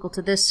k is equal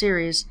to this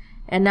series,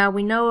 and now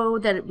we know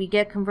that we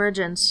get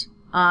convergence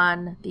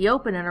on the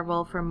open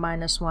interval from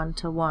minus 1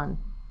 to 1.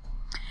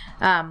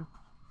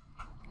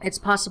 It's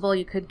possible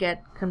you could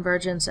get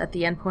convergence at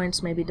the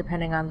endpoints, maybe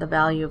depending on the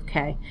value of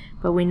k,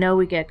 but we know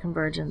we get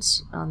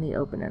convergence on the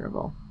open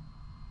interval.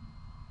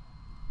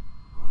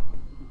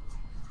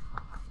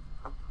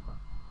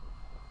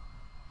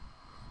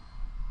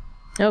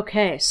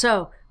 Okay,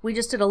 so we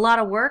just did a lot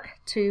of work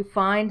to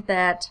find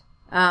that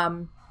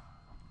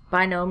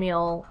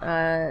binomial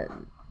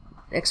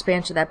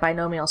expansion, that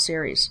binomial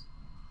series.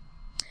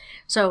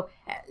 So,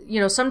 you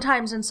know,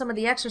 sometimes in some of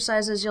the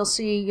exercises you'll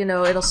see, you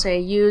know, it'll say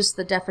use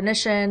the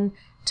definition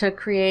to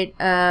create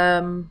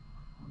a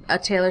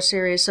Taylor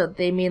series. So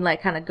they mean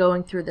like kind of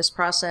going through this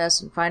process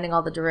and finding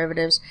all the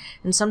derivatives.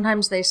 And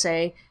sometimes they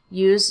say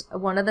use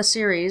one of the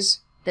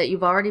series that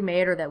you've already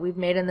made or that we've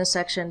made in this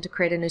section to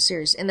create a new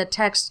series. In the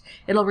text,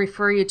 it'll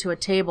refer you to a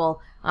table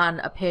on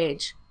a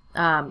page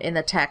in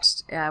the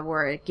text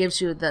where it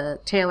gives you the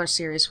Taylor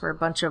series for a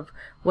bunch of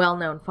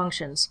well-known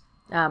functions,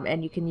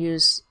 and you can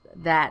use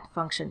that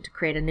function to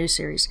create a new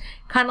series.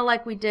 Kind of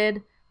like we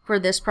did for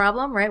this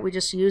problem, right? We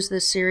just used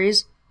this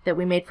series that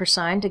we made for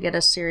sine to get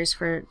a series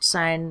for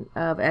sine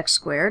of x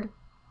squared.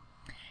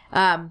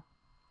 In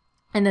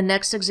the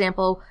next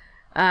example,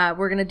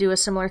 we're going to do a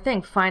similar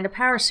thing. Find a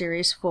power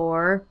series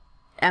for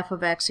f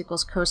of x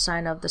equals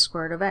cosine of the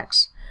square root of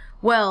x.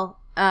 Well,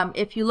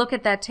 if you look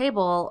at that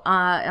table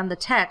on the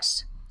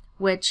text,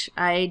 which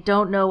I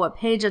don't know what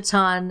page it's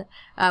on,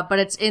 but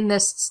it's in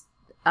this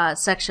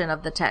section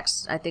of the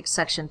text, I think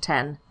section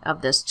 10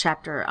 of this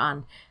chapter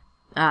on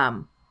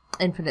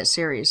infinite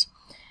series.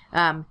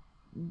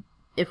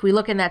 If we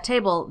look in that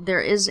table,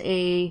 there is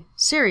a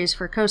series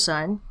for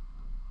cosine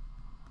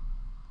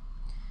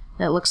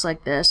that looks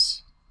like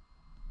this.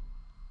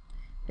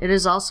 It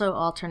is also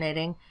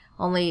alternating,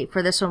 only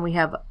for this one we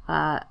have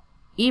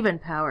even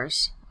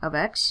powers of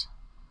x.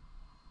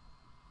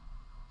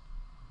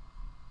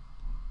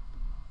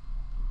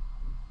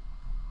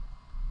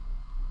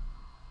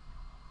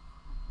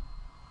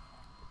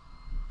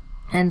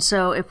 And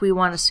so if we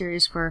want a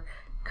series for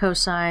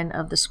cosine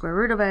of the square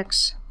root of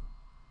x,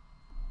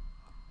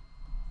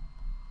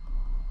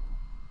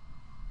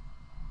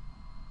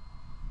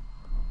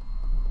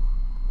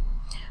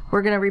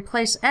 we're going to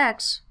replace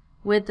x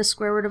with the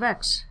square root of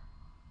x.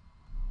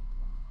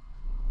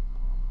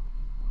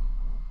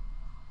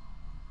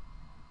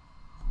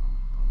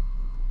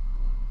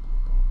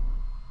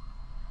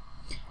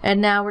 And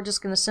now we're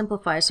just going to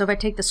simplify. So if I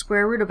take the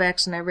square root of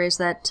x and I raise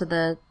that to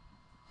the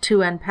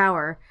 2n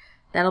power,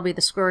 that'll be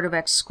the square root of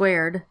x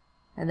squared,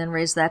 and then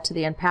raise that to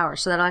the n power.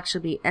 So that'll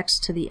actually be x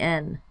to the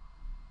n.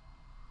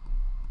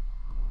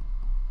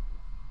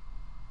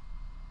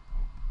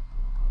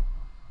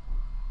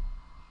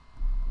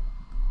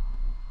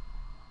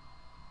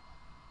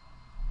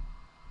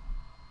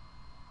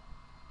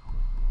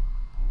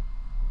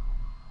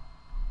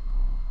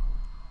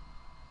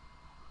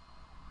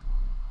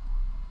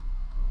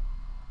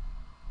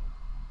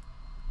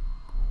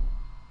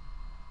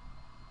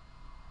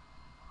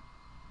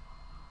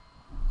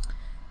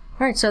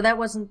 All right, so that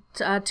wasn't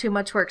too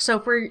much work.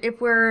 So if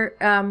we're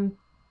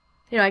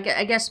you know,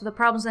 I guess the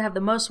problems that have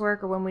the most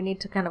work are when we need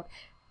to kind of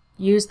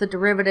use the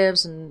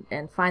derivatives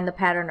and find the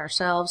pattern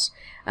ourselves.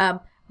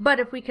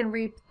 But if we can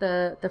reap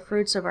the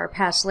fruits of our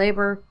past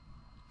labor,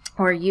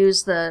 or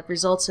use the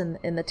results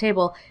in the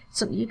table,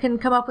 so you can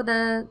come up with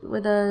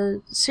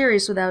a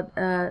series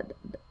without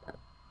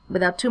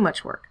too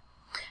much work.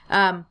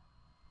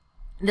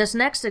 This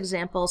next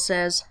example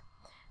says,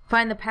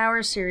 find the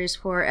power series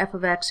for f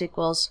of x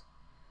equals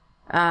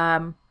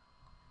the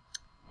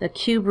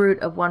cube root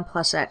of 1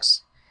 plus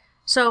x.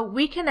 So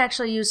we can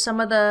actually use some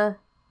of the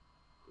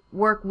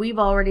work we've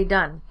already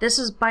done. This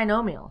is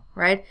binomial,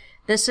 right?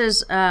 This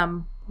is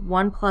 1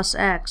 plus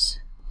x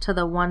to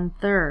the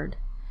 1/3.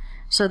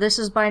 So this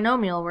is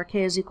binomial where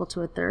k is equal to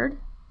 1/3.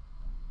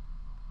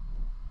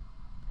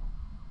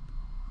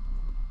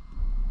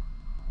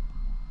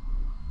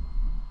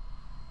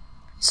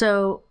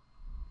 So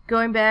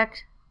going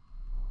back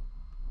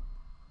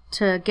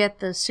to get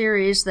the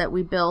series that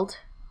we built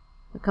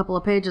a couple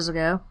of pages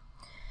ago,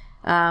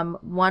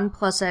 1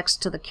 plus x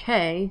to the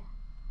k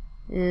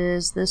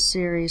is this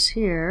series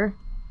here.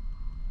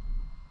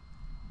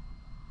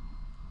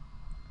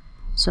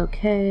 So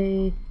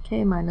k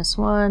minus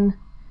 1,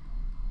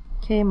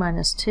 k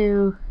minus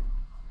 2,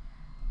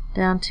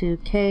 down to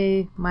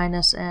k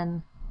minus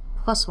n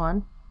plus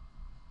 1,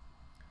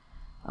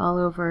 all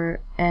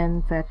over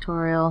n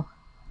factorial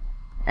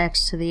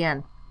x to the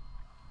n.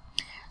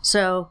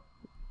 So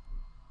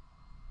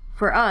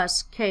for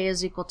us, k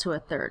is equal to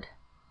 1/3.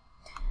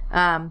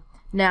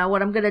 Now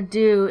what I'm going to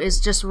do is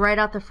just write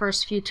out the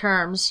first few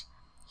terms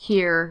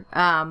here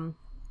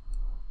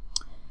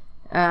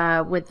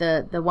with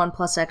the 1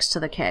 plus x to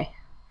the k.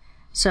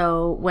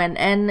 So when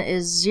n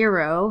is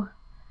 0,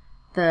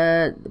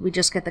 we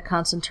just get the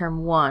constant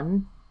term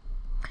 1.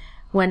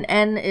 When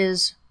n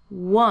is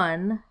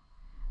 1,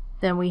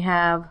 then we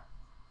have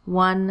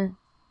 1.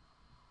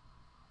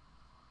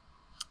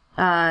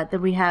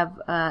 Then we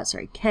have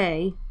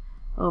k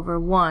over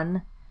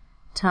 1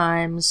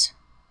 times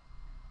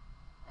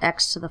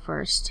x to the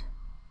first.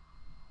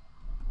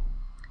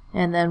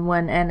 And then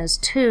when n is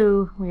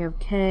 2, we have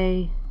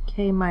k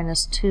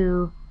minus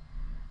 2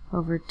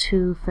 over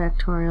 2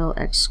 factorial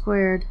x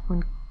squared.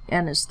 When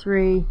n is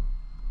 3,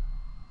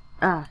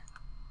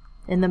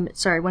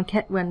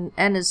 when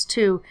n is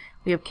 2,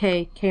 we have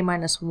k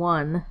minus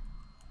 1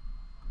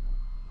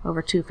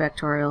 over 2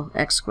 factorial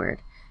x squared.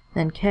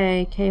 Then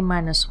k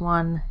minus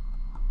 1,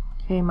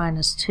 k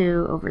minus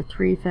 2 over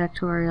 3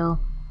 factorial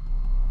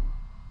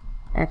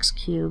x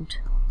cubed,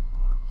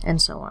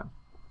 and so on.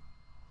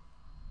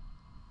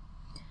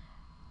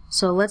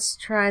 So let's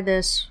try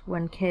this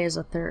when k is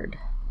 1/3.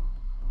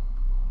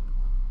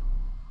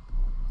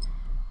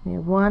 We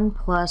have 1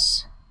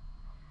 plus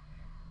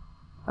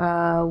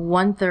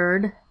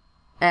 1/3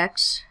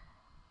 x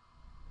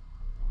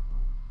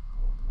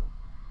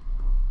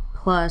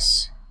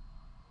plus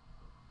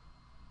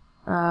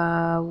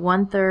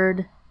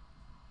 1/3,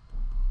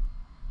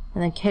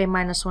 and then k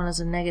minus 1 is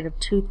a negative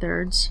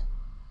 2/3.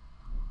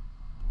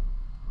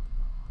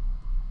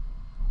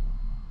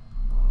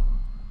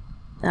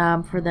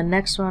 For the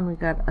next one, we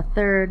got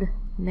 1/3,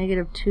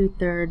 negative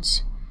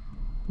 2/3,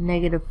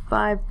 negative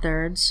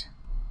 5/3.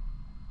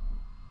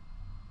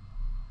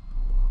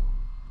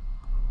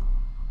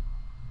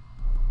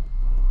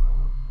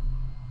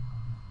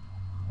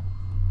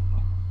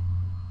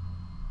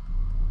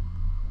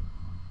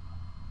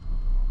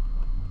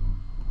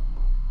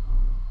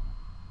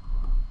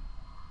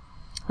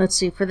 Let's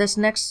see, for this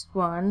next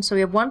one, so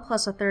we have 1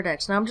 plus 1/3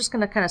 x. Now I'm just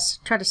going to kind of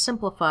try to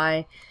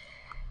simplify.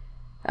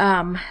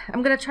 I'm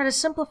going to try to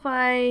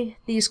simplify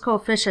these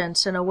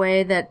coefficients in a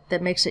way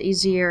that makes it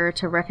easier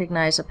to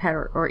recognize a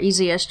pattern, or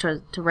easiest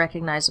to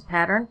recognize a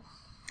pattern.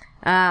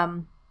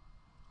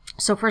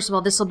 So first of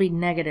all, this will be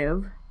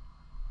negative.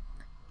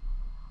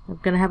 I'm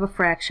going to have a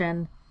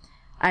fraction.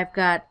 I've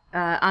got,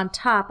 on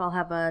top, I'll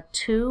have a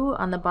 2.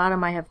 On the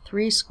bottom, I have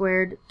 3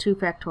 squared, 2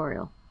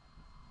 factorial.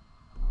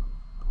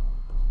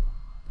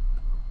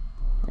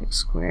 X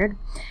squared.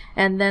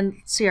 And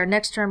then, see, our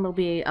next term will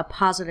be a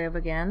positive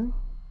again.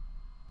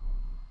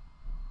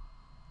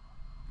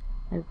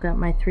 I've got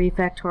my 3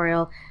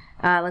 factorial.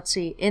 Let's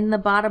see, in the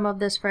bottom of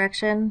this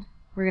fraction,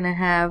 we're going to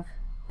have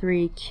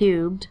 3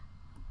 cubed.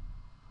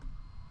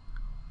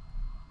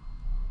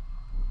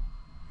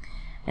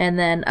 And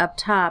then up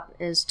top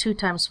is 2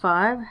 times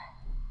 5,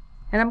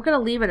 And I'm going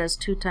to leave it as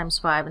 2 times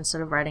 5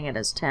 instead of writing it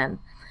as 10.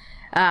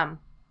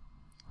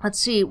 Let's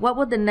see, what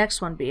would the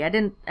next one be? I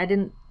didn't,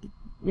 you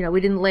know,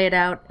 we didn't lay it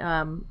out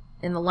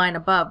in the line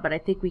above, but I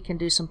think we can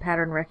do some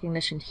pattern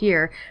recognition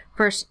here.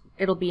 First,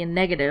 it'll be a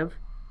negative,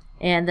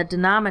 and the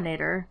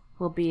denominator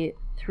will be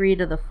 3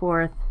 to the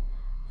 4th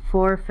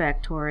 4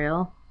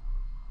 factorial.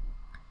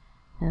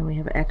 And we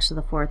have x to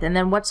the 4th. And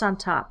then what's on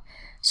top?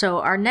 So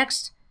our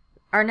next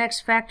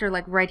factor,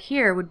 like right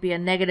here, would be a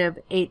negative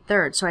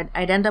 8/3. So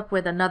I'd end up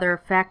with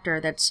another factor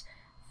that's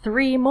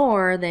 3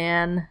 more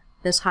than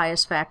this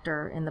highest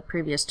factor in the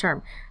previous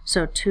term.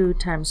 So 2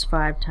 times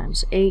 5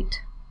 times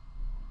 8.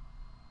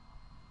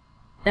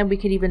 Then we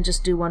could even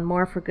just do one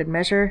more for good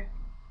measure.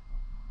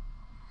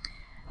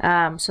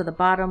 So the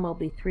bottom will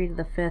be 3 to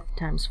the 5th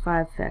times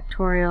 5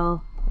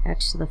 factorial,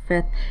 x to the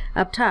 5th.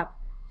 Up top,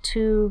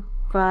 2,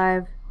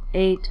 5,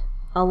 8,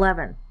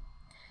 11.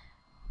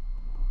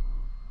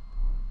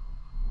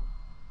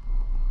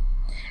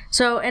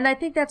 So, and I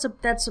think that's a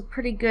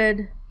pretty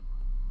good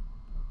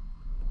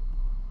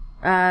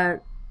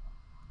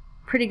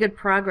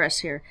progress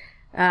here.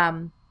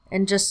 And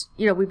just,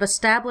 you know, we've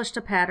established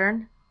a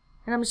pattern,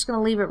 and I'm just going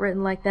to leave it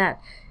written like that.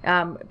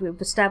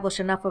 We've established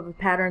enough of a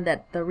pattern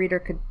that the reader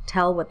could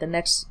tell what the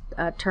next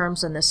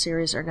terms in this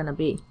series are going to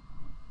be.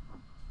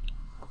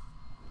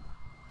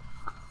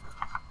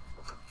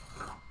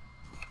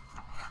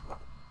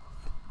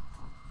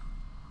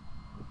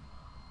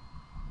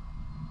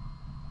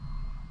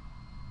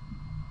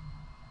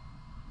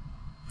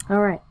 All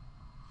right.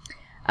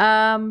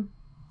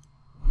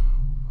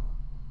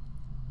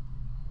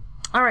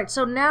 All right,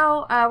 so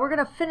now we're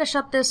going to finish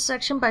up this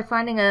section by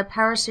finding a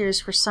power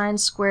series for sine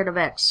squared of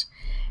x.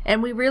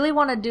 And we really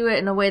want to do it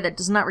in a way that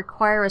does not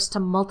require us to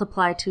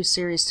multiply two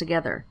series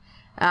together.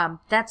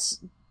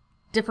 That's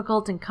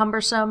difficult and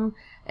cumbersome,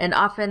 and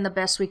often the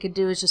best we could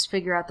do is just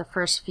figure out the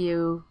first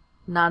few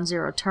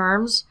non-zero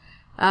terms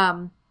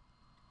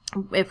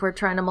if we're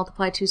trying to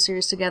multiply two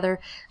series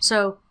together.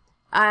 So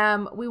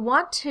we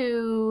want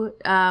to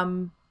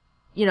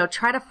you know,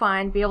 try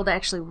to be able to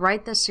actually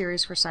write this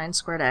series for sine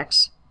squared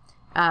x.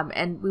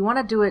 And we want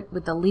to do it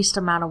with the least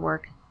amount of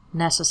work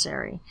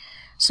necessary.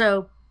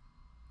 So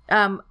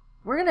we're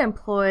going to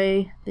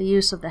employ the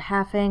use of the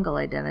half angle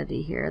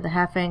identity here, the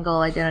half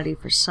angle identity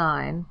for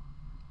sine.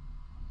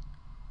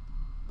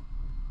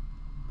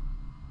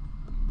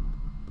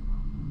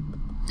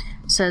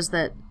 It says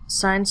that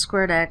sine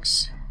squared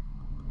x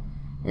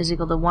is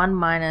equal to 1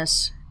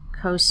 minus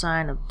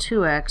cosine of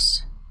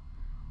 2x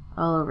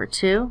all over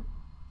 2.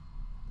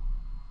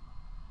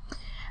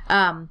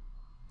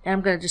 And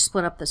I'm going to just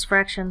split up this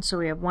fraction, so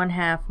we have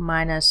 1/2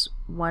 minus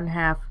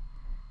 1/2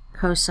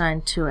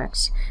 cosine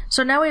 2x.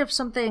 So now we have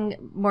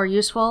something more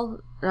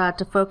useful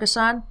to focus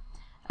on.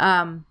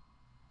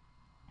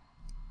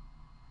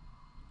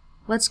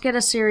 Let's get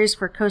a series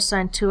for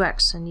cosine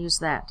 2x and use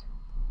that.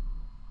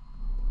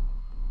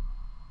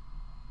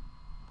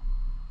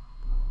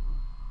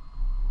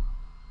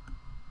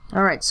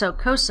 All right, so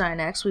cosine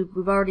x,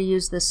 we've already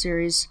used this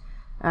series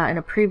in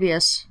a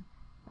previous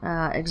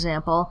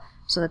example.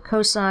 So the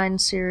cosine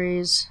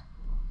series,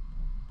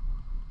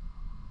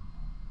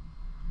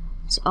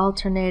 it's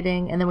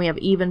alternating, and then we have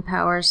even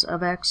powers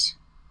of x.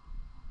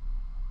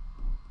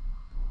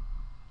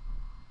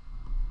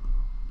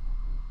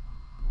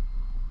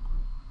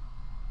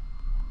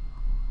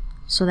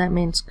 So that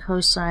means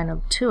cosine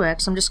of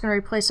 2x. I'm just going to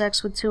replace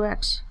x with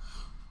 2x.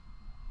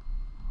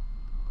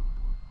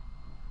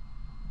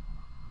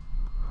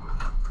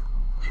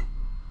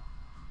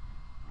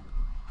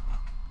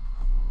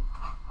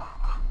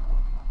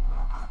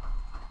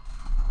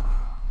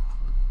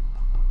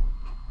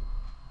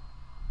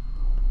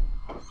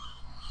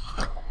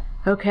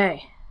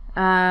 Okay,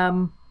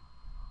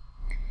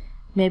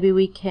 maybe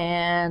we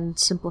can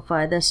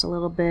simplify this a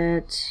little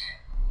bit.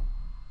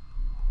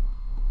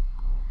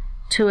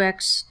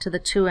 2x to the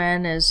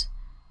 2n is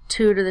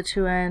 2 to the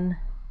 2n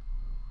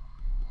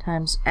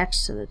times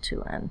x to the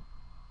 2n.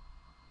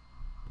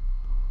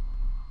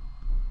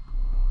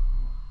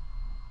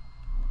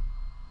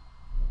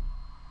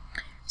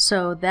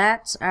 So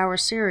that's our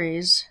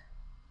series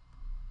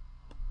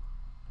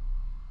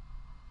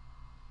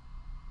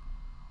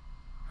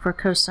for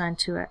cosine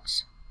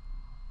 2x.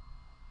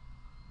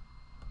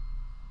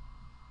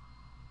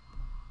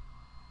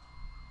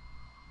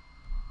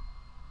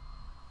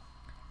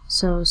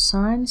 So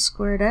sine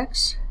squared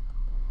x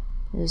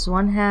is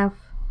 1/2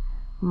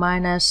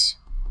 minus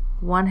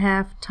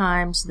 1/2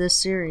 times this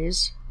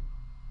series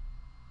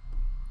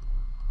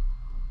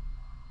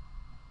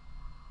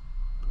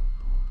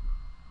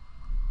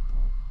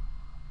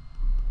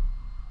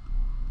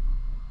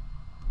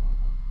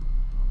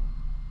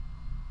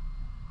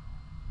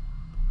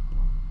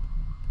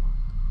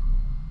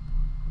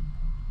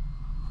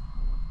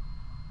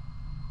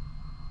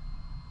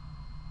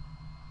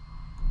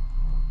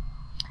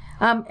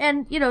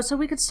and, you know, so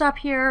we could stop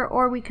here,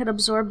 or we could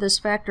absorb this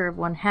factor of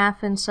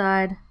 1/2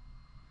 inside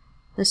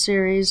the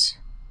series.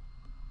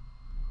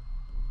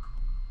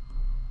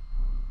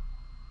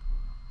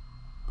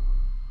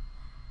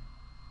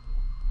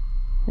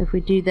 If we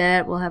do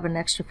that, we'll have an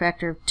extra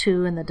factor of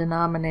 2 in the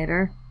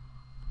denominator.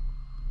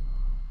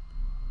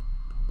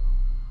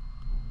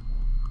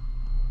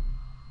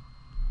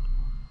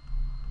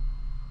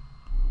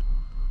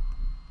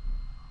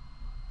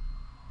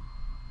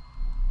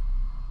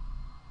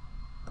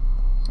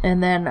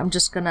 And then I'm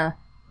just going to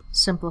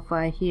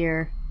simplify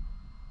here.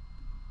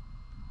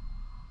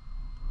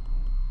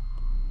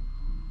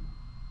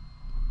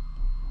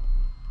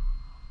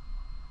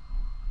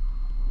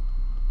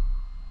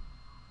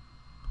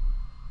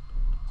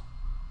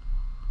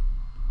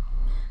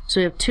 So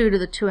we have 2 to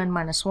the 2n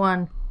minus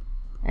 1,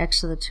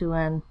 x to the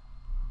 2n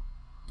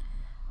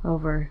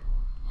over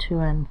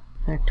 2n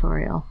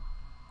factorial,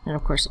 and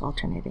of course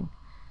alternating.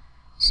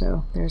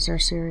 So there's our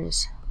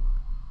series.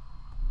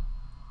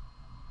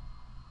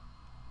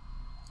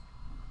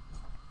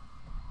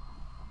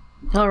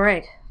 All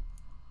right,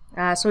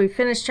 so we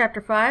finished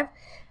chapter 5.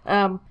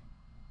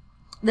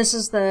 This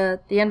is the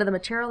end of the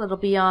material. It'll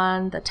be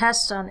on the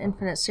test on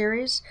infinite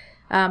series.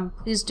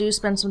 Please do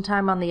spend some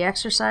time on the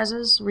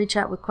exercises, reach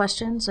out with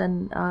questions,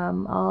 and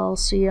I'll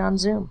see you on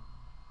Zoom.